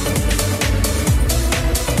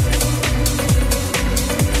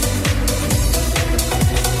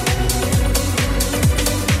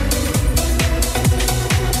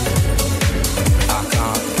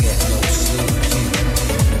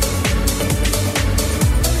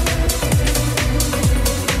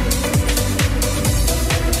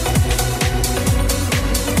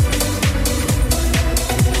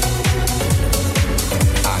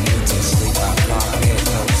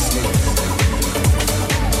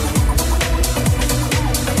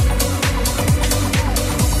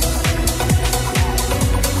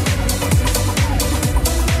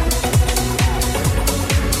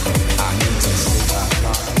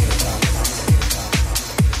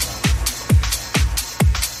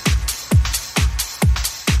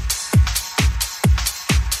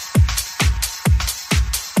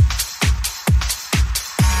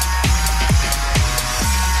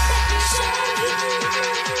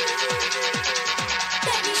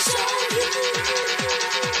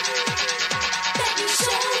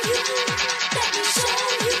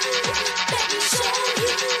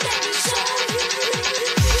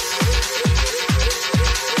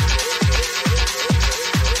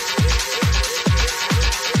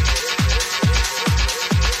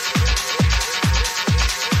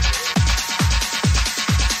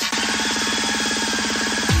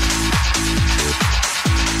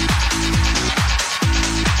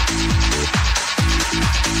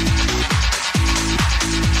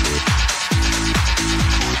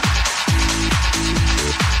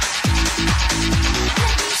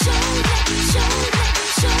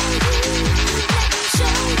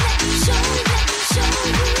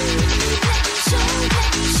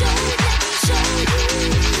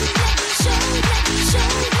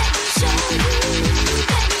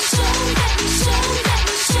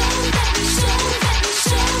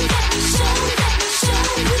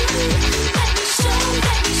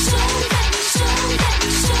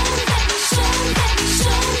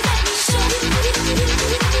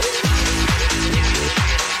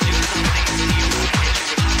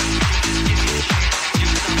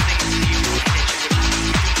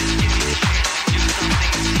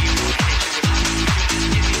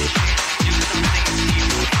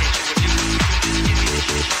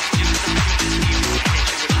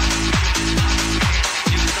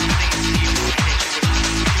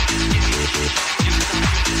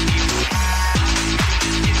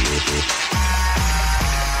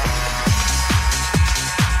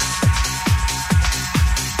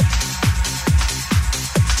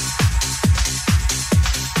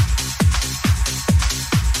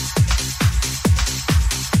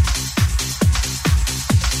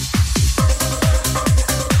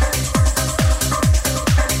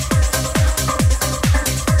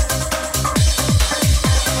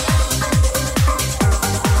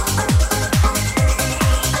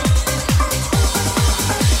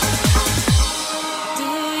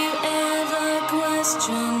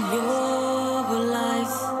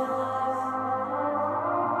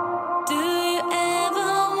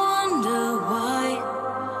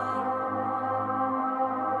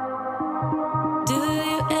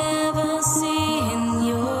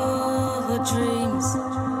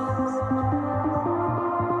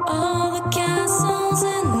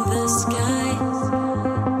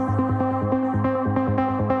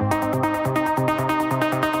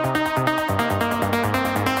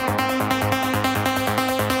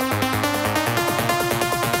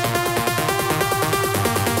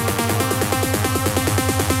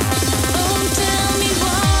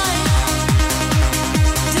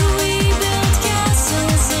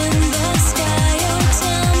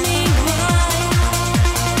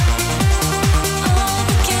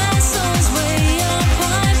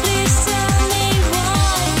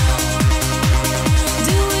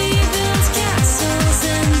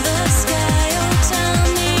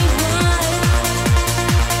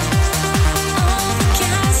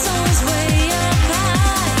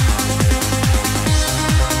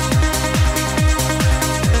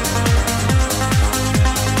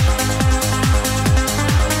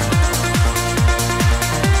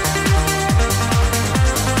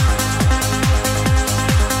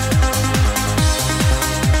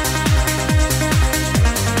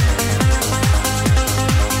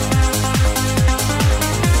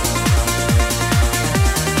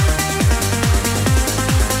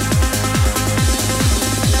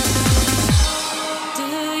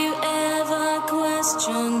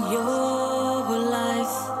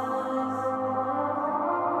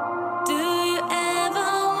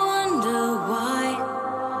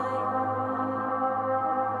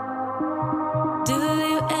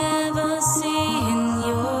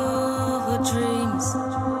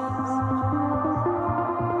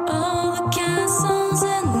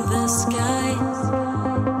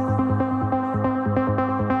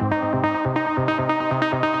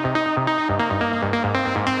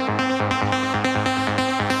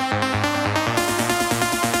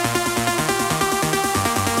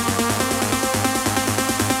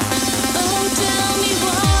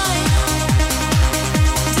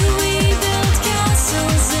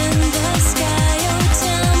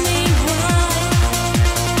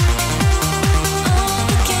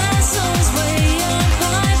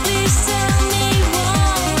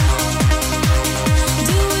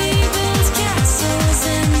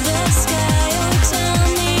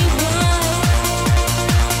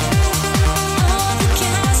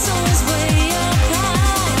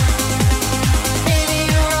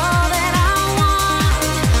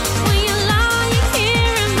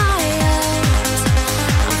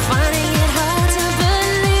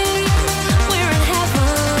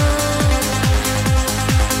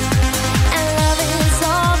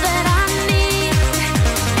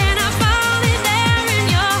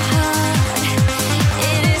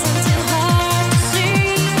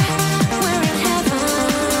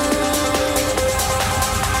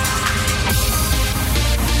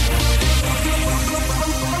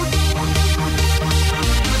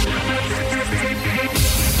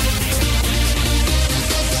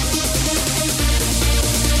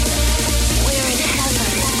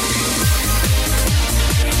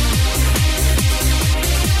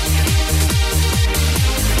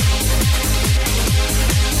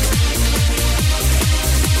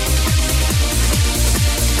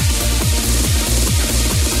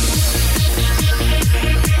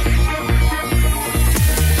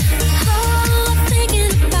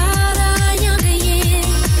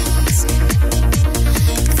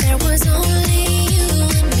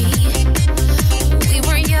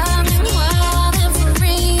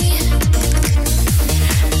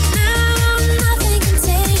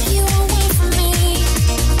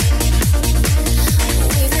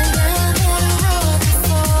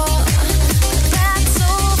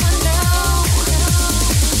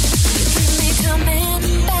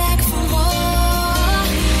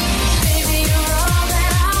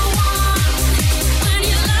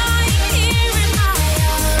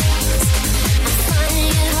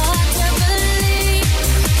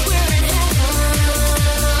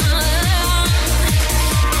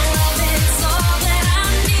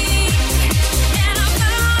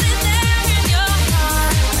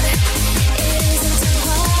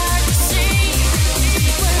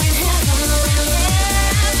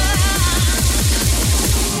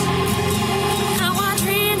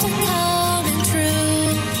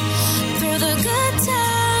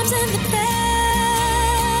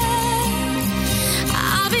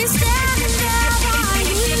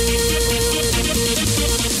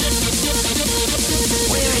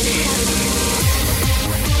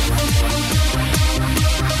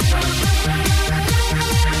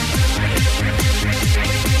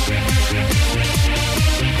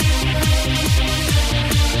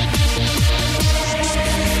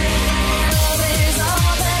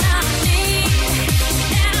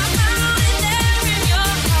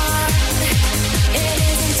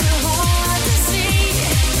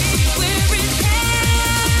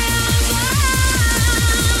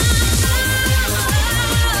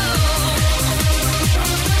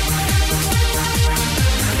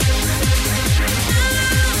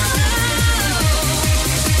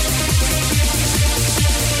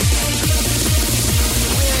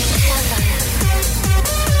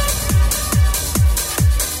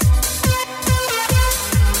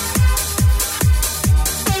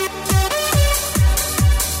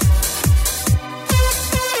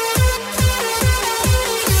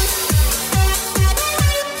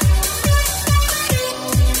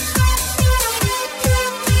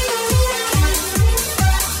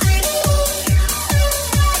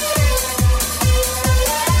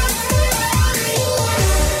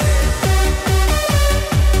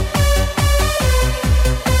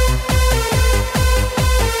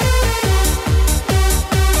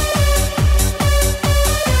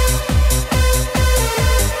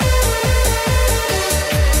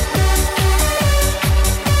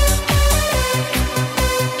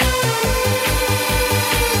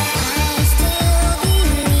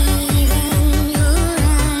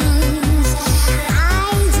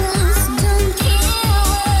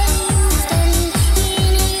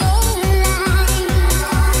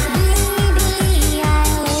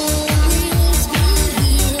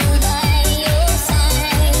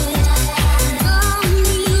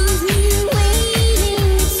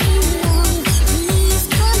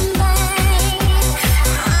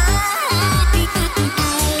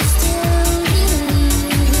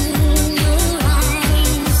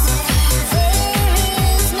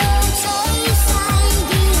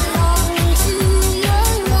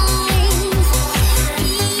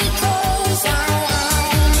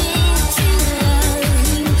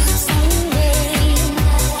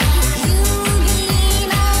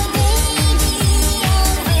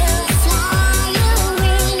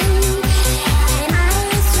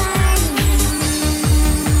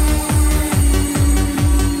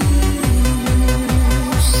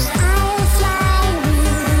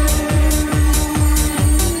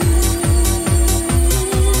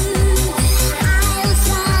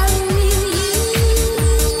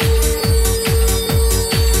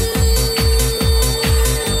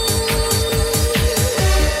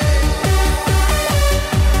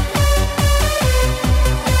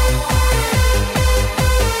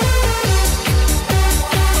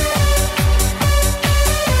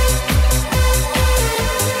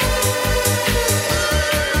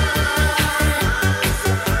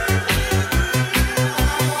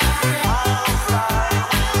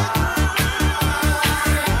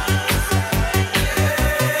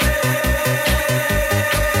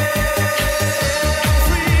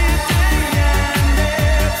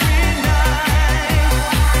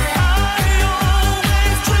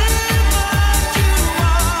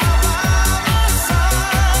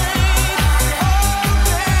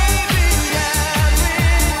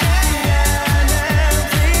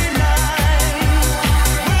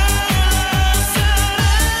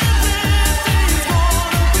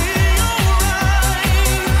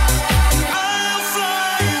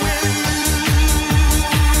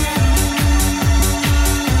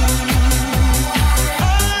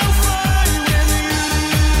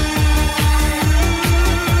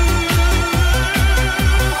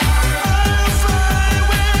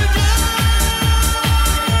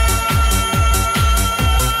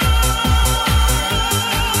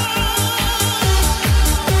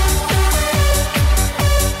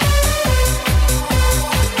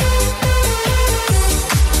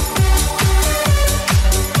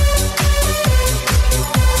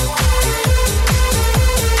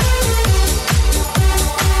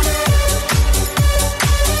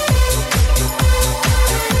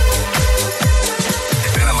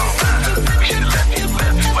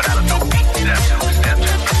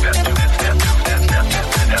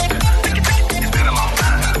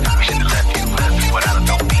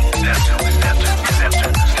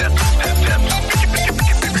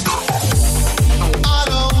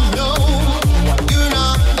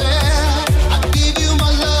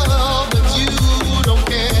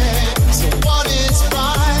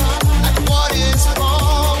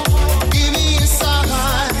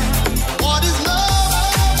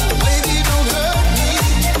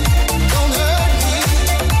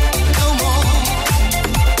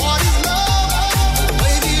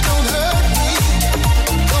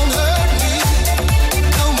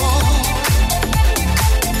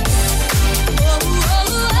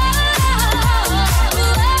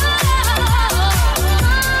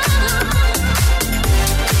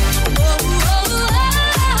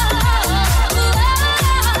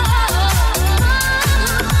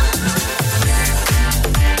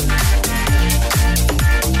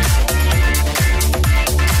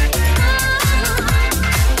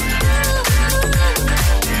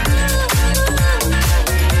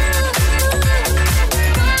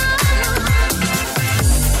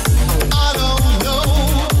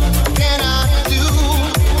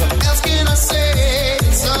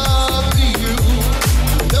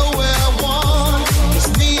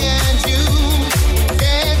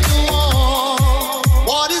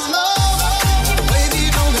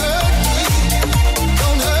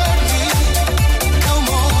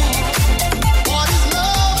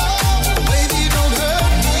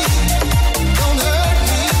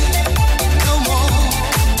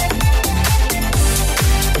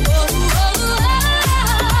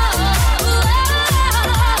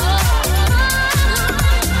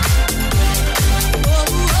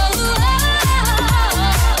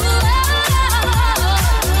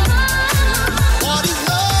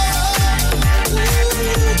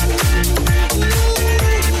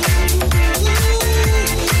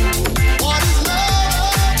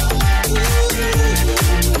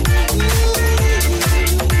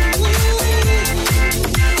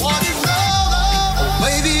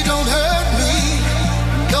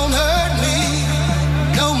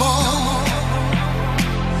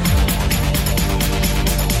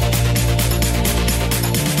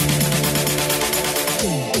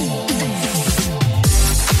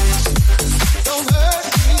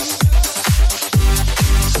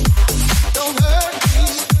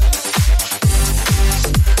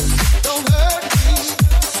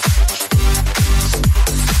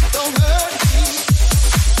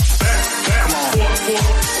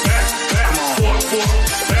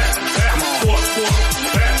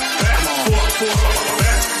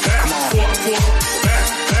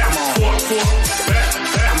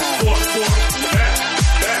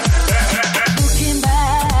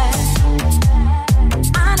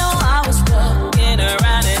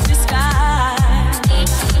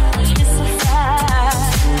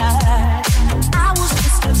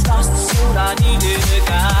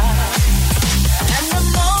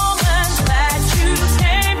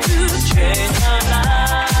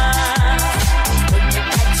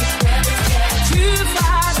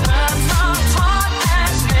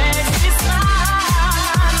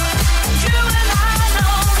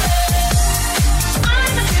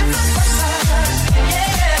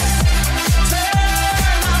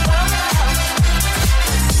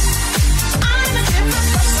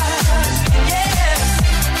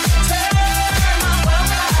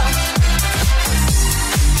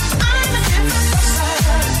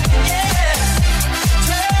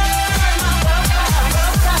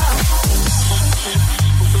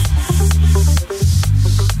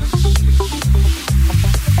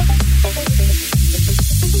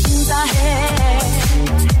 head.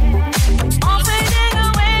 All fading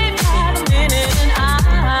away by the minute, and I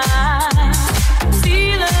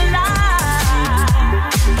feel alive.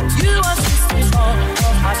 You are twisting all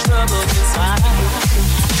of my troubles inside.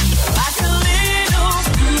 Like a little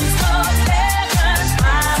piece of heaven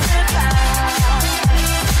smiling down.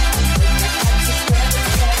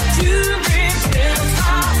 You rebuild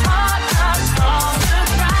my heart up from the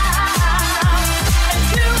ground. And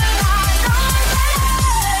you and I know that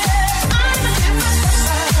I'm a different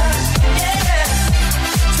person. Yeah,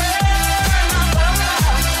 turn my world around.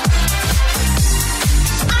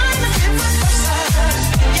 I'm a different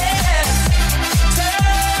person. Yeah, turn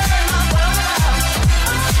my world around. I'm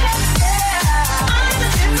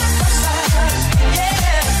a different person.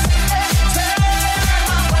 Yeah, turn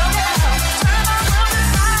my world around. Turn my world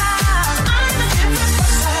around. I'm a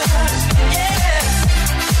different person. Yeah,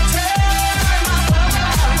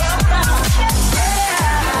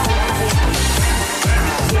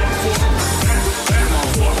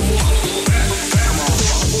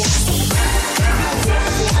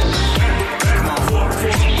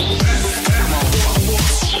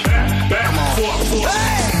 turn my world around.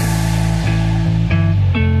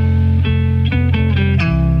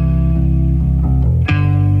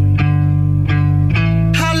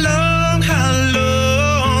 How long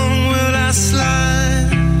will I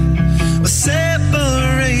slide or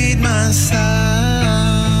separate my side?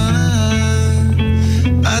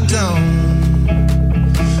 I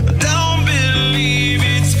don't believe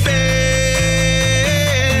it's fair.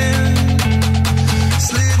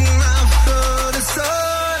 Slitting my throat is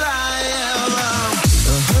all I am.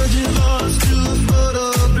 I heard you lost to a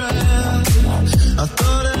photograph. I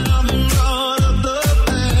thought that I've been brought up the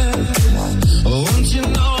path. Oh, won't you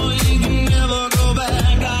know you can never go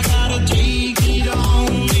back? I gotta take it on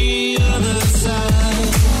the other side.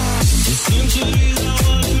 The centuries are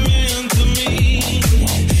what it meant to me.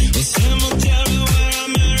 A cemetery where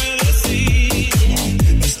I'm married to see.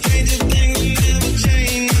 A stranger thing that never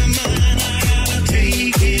changed my mind. I gotta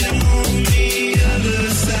take it on the other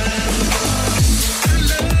side.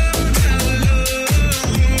 How long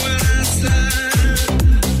will I slide?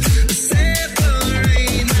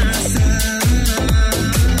 Separate my side.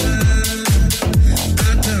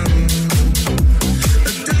 I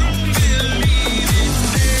don't believe it's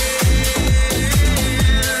fair.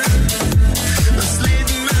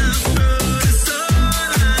 Slitting my throat is all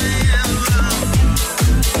I am.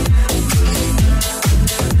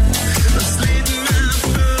 Slitting my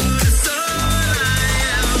throat is all I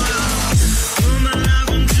am. Pour my life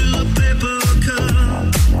into a paper cup.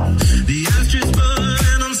 The ashtrays burn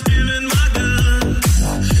and I'm spilling my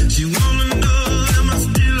guts. She wanna know, am I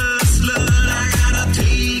still a slut? I gotta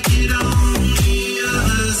take it on the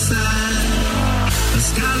other side. A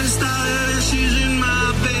scarlet star, she's in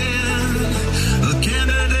my bed. A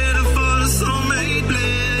candidate for the soulmate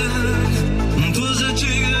blend. Push the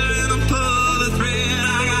trigger and I pull the thread.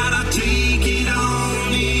 I gotta take it on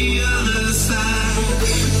the other side.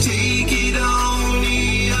 Take it on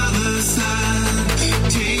the other side.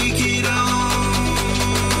 Take it on.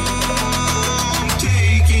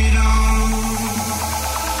 Take it on.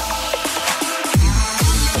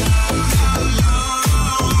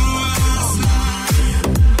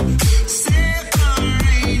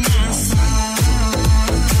 Separate my side.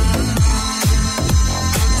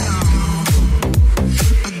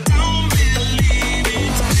 I don't believe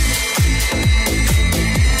it's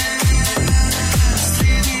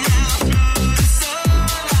slitting my throat is all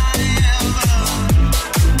I ever.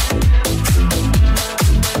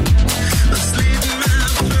 Slitting my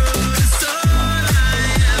throat is all I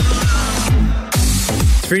ever.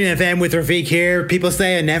 Freedom FM with Rafiq here. People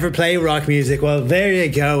say I never play rock music. Well, there you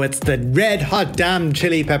go. It's the Red Hot Damn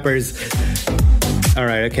Chili Peppers.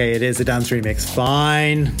 Alright, okay, it is a dance remix.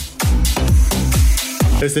 Fine.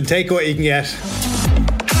 Listen, take what you can get.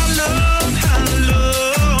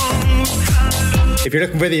 If you're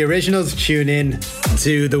looking for the originals, tune in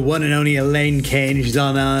to the one and only Elaine Kane. She's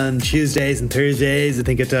on Tuesdays and Thursdays, I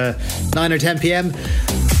think at 9 or 10 p.m.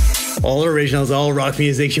 All originals, all rock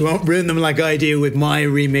music. She won't ruin them like I do with my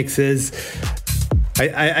remixes.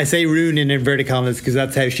 I say ruin in inverted commas because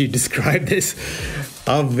that's how she described this.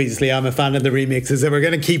 Obviously, I'm a fan of the remixes, and we're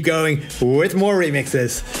going to keep going with more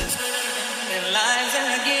remixes. Their lives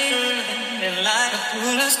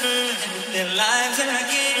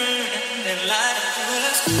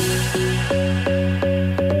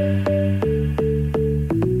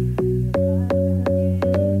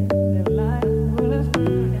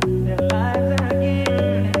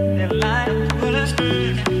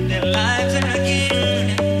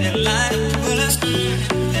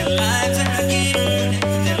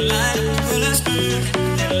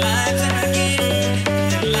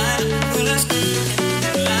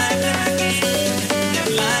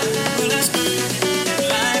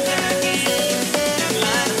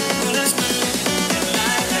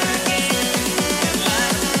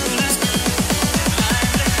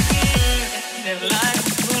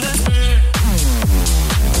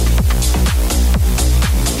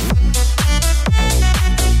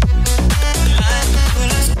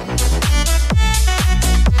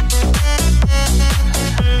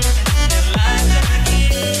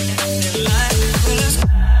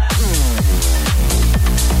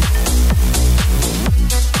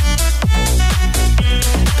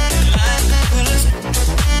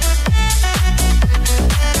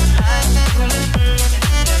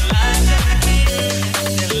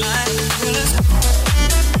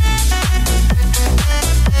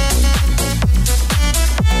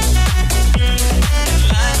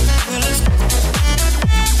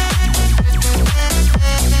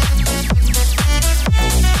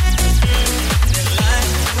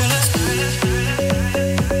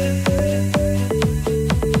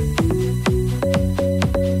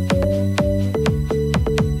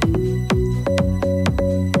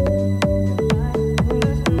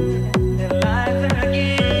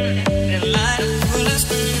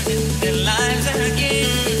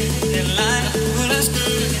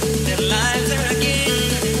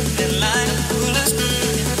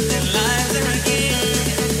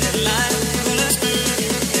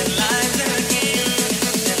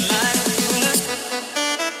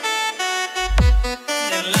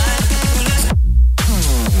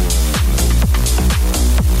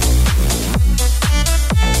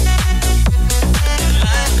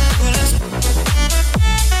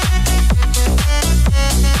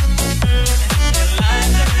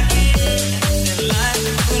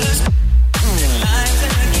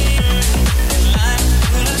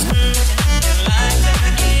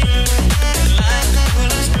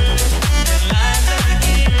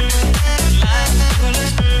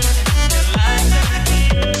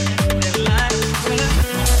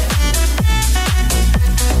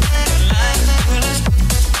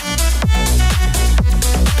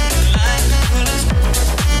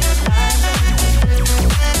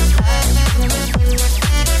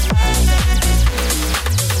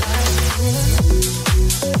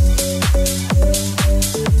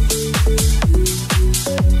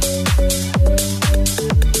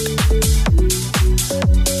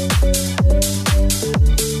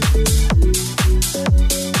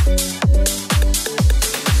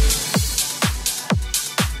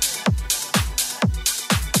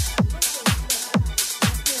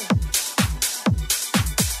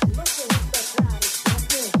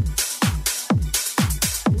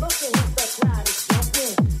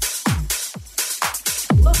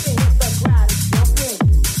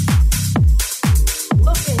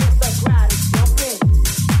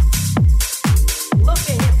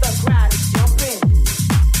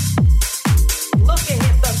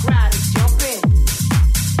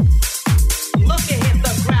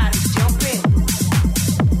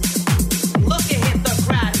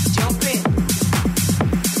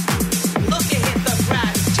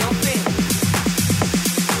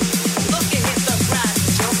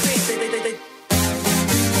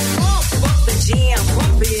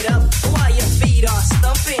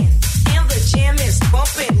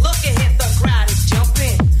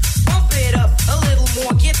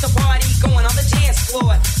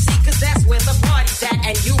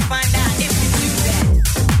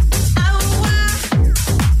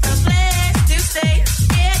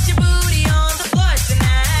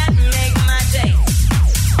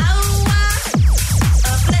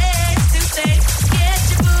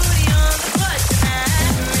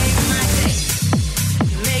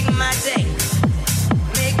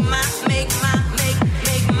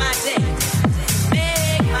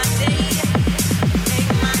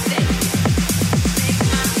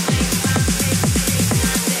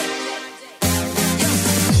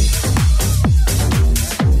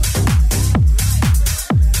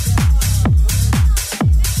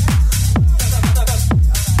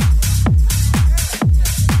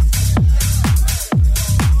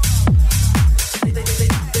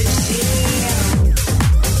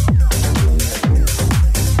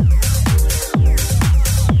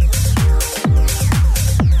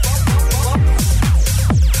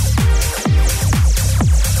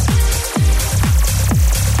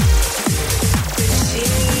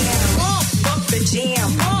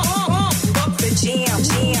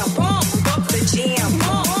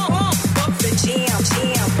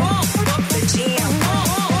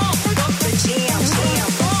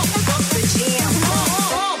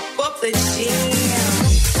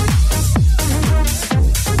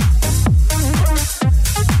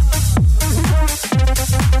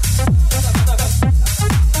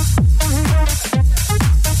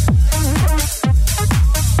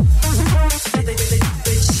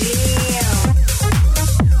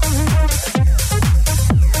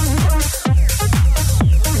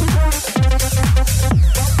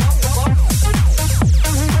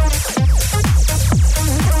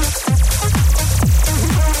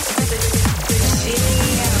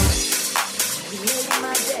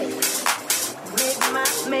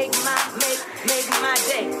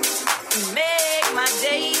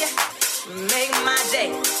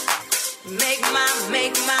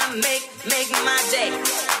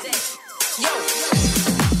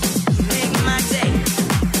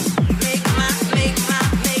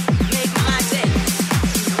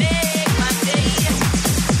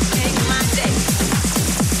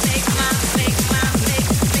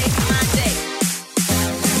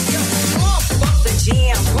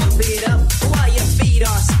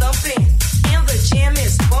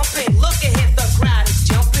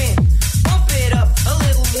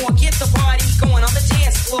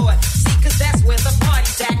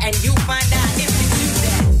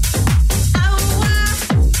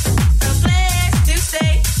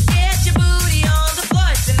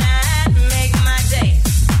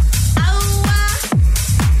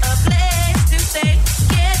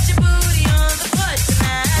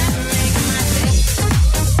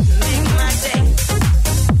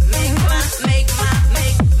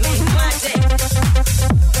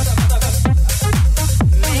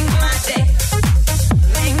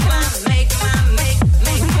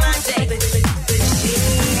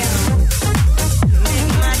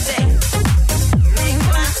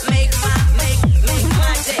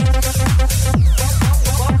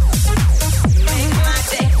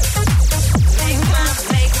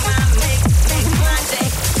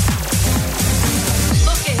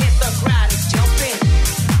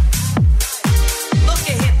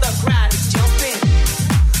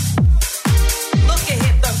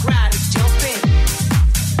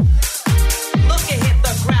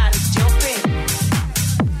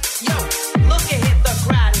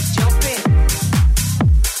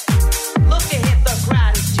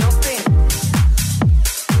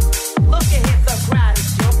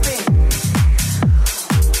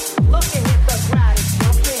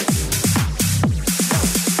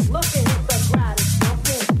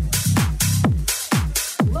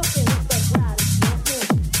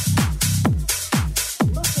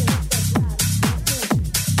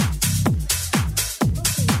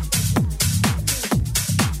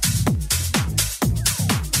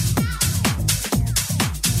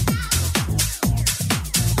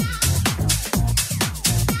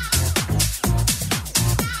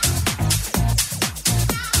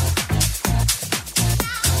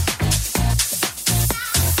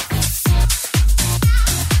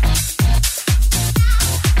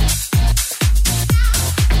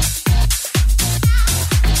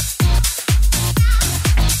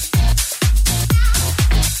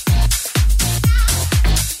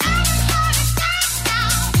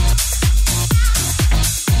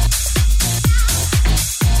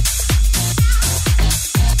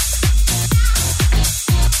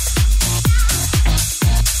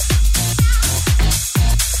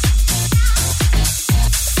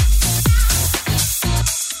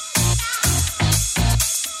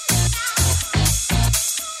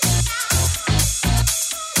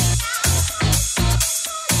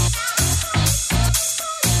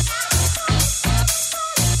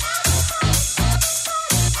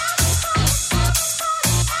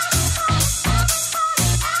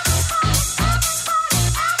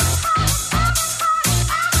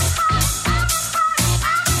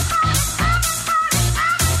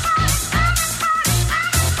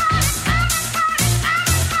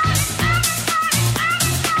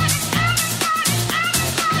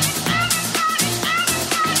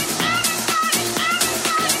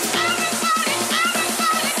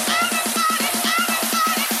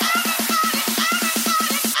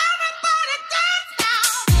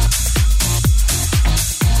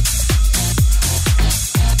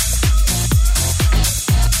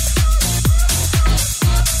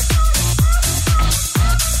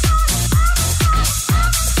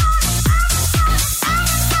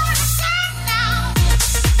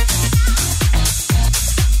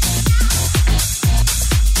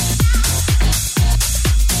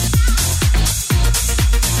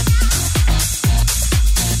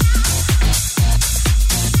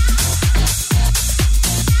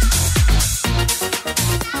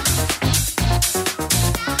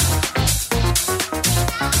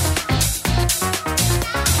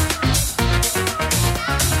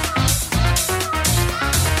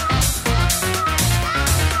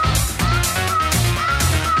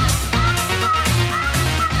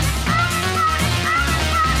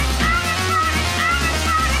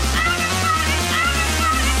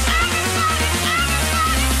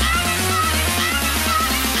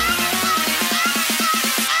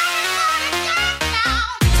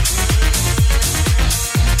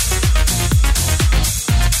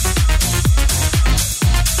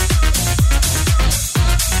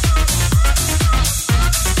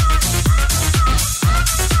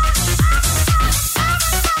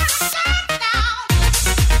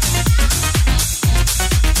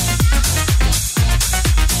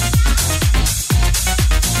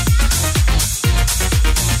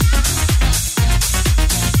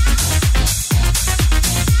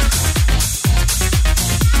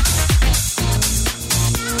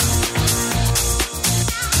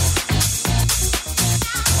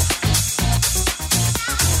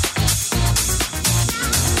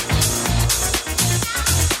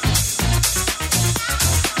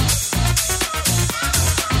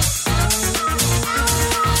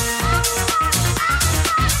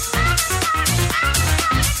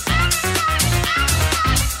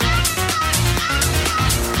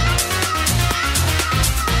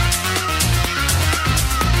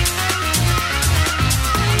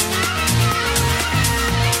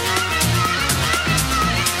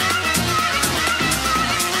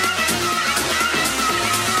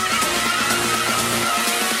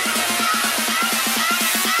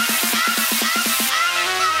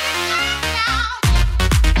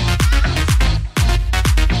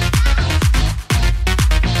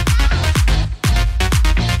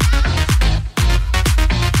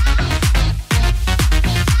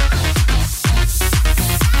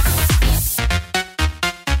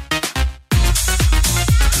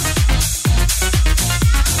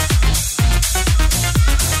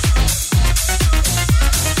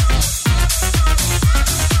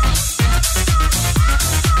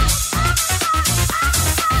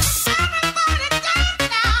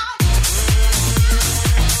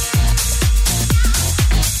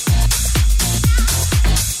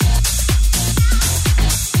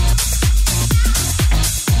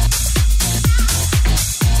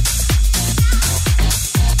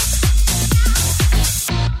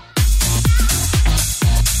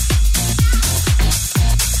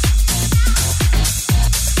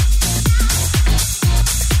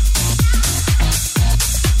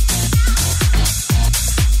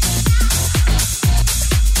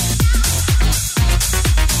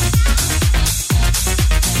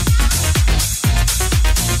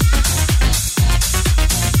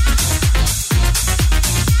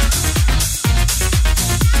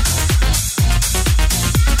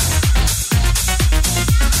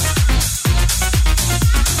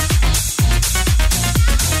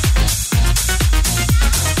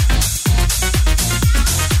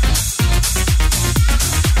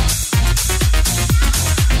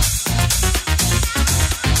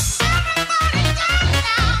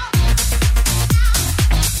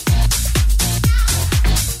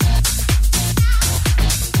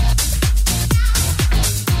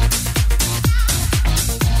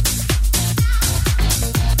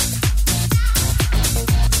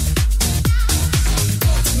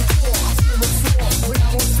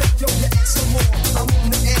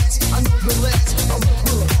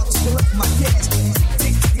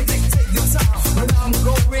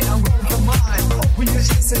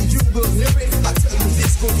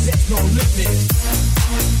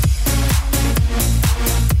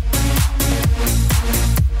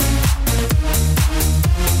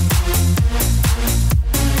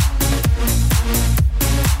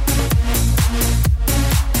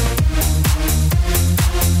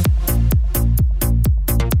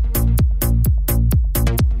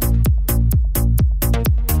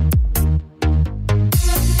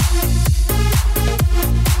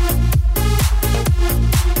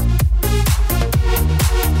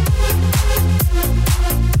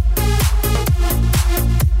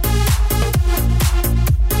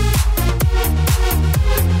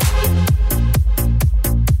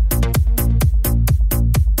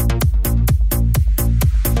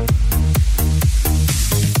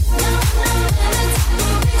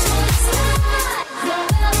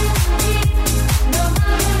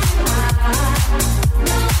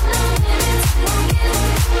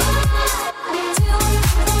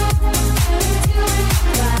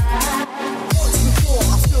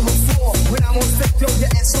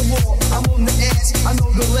I'm on the edge, I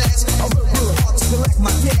know the ledge. I work real hard to collect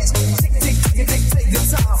my cash. Take the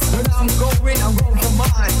time. When I'm going for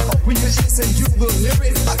mine. Open your ears and you will hear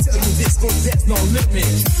it. I tell you this, cause there's no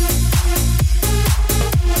limit.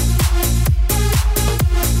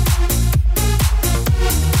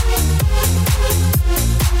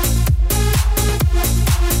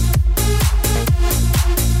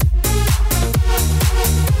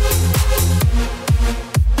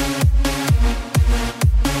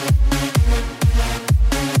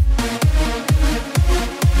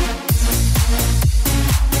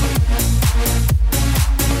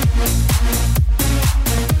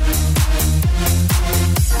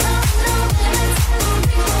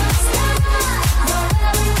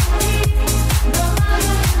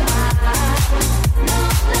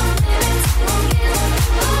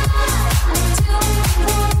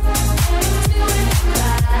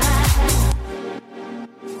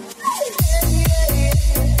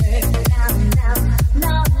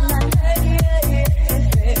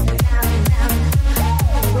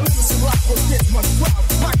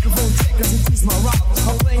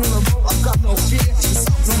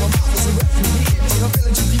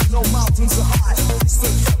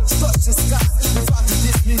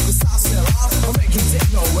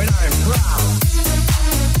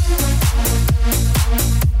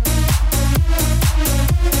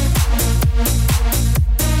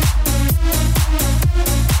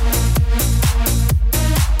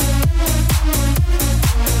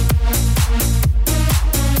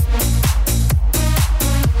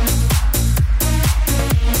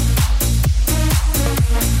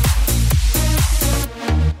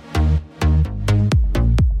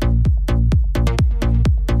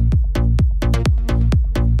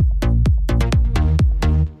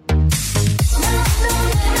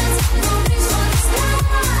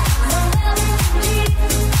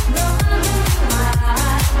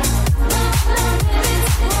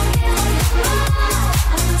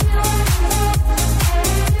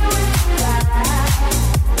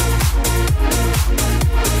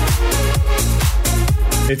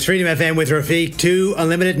 It's Freedom FM with Rafiq, 2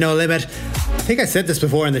 Unlimited, No Limit. I think I said this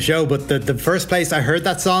before in the show, but the first place I heard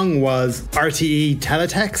that song was RTE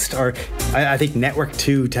Teletext, or I think Network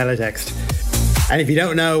 2 Teletext. And if you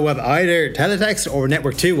don't know what either Teletext or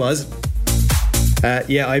Network 2 was,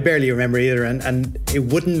 I barely remember either, and it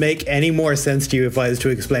wouldn't make any more sense to you if I was to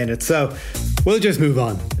explain it. So we'll just move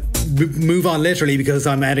on. Move on literally, because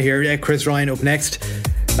I'm out of here. Chris Ryan up next.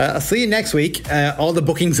 I'll see you next week. All the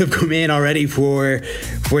bookings have come in already for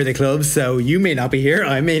the club, so you may not be here,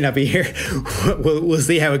 I may not be here. We'll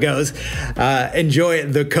see how it goes. Enjoy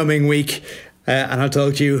the coming week, and I'll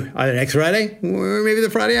talk to you either next Friday or maybe the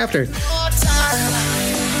Friday after.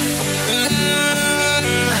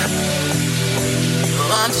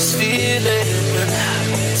 I'm just feeling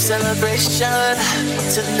celebration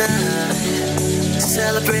tonight.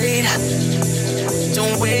 Celebrate,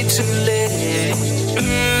 don't wait too late.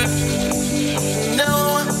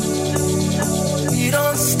 No, you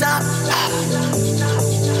don't stop.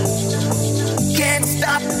 Can't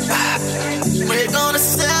stop. We're gonna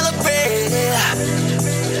celebrate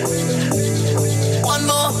one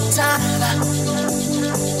more time.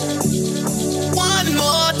 One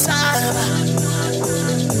more time.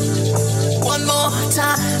 One more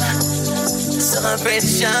time.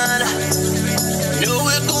 Celebration. No,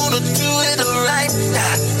 we're gonna do it right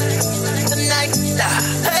tonight.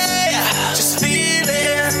 Hey, just feel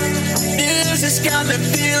it. Music's got me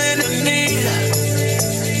feeling the need.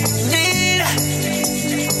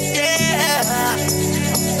 Yeah.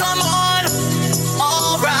 Come on.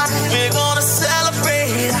 Alright, we're gonna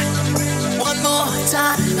celebrate one more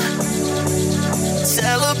time.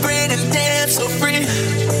 Celebrate and dance so free.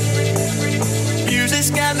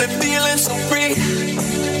 Music's got me feeling so free.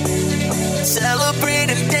 Celebrate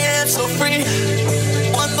and dance so free.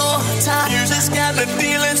 One more time. Music's got me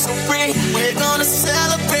feeling so free. We're gonna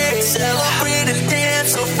celebrate. Celebrate and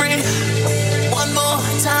dance so free. One more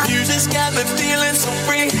time. Music's got me feeling so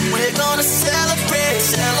free. We're gonna celebrate.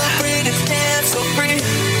 Celebrate and dance so free.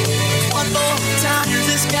 One more time.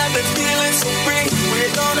 Music's got me feeling so free.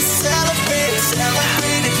 We're gonna celebrate.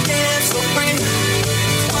 Celebrate and dance so free.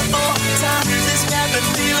 One more time. Music's got me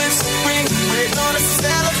feeling so free. We're gonna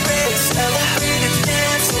celebrate. Celebrate and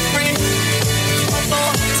dance so free. One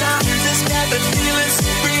more time. Music's got me feeling so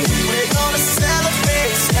free. We're gonna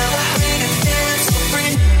celebrate. Celebrate and dance so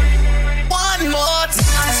free. One more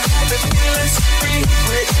time. Got me feeling so free.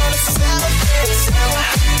 We're gonna celebrate.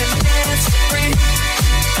 Celebrate and dance so free.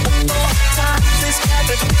 One more time. Music's got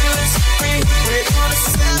me feeling so free. We're gonna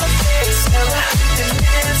celebrate. Celebrate and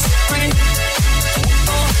dance so free. One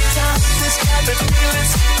more time. Music's got me feeling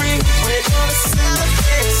so free.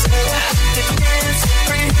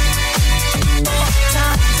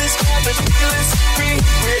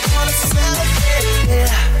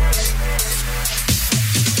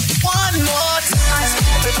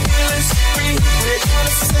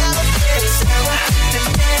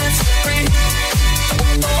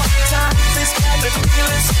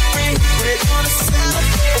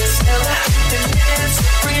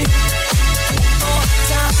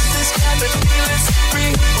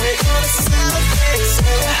 free. We're gonna celebrate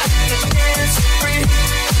and dance so free.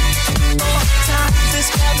 One more time.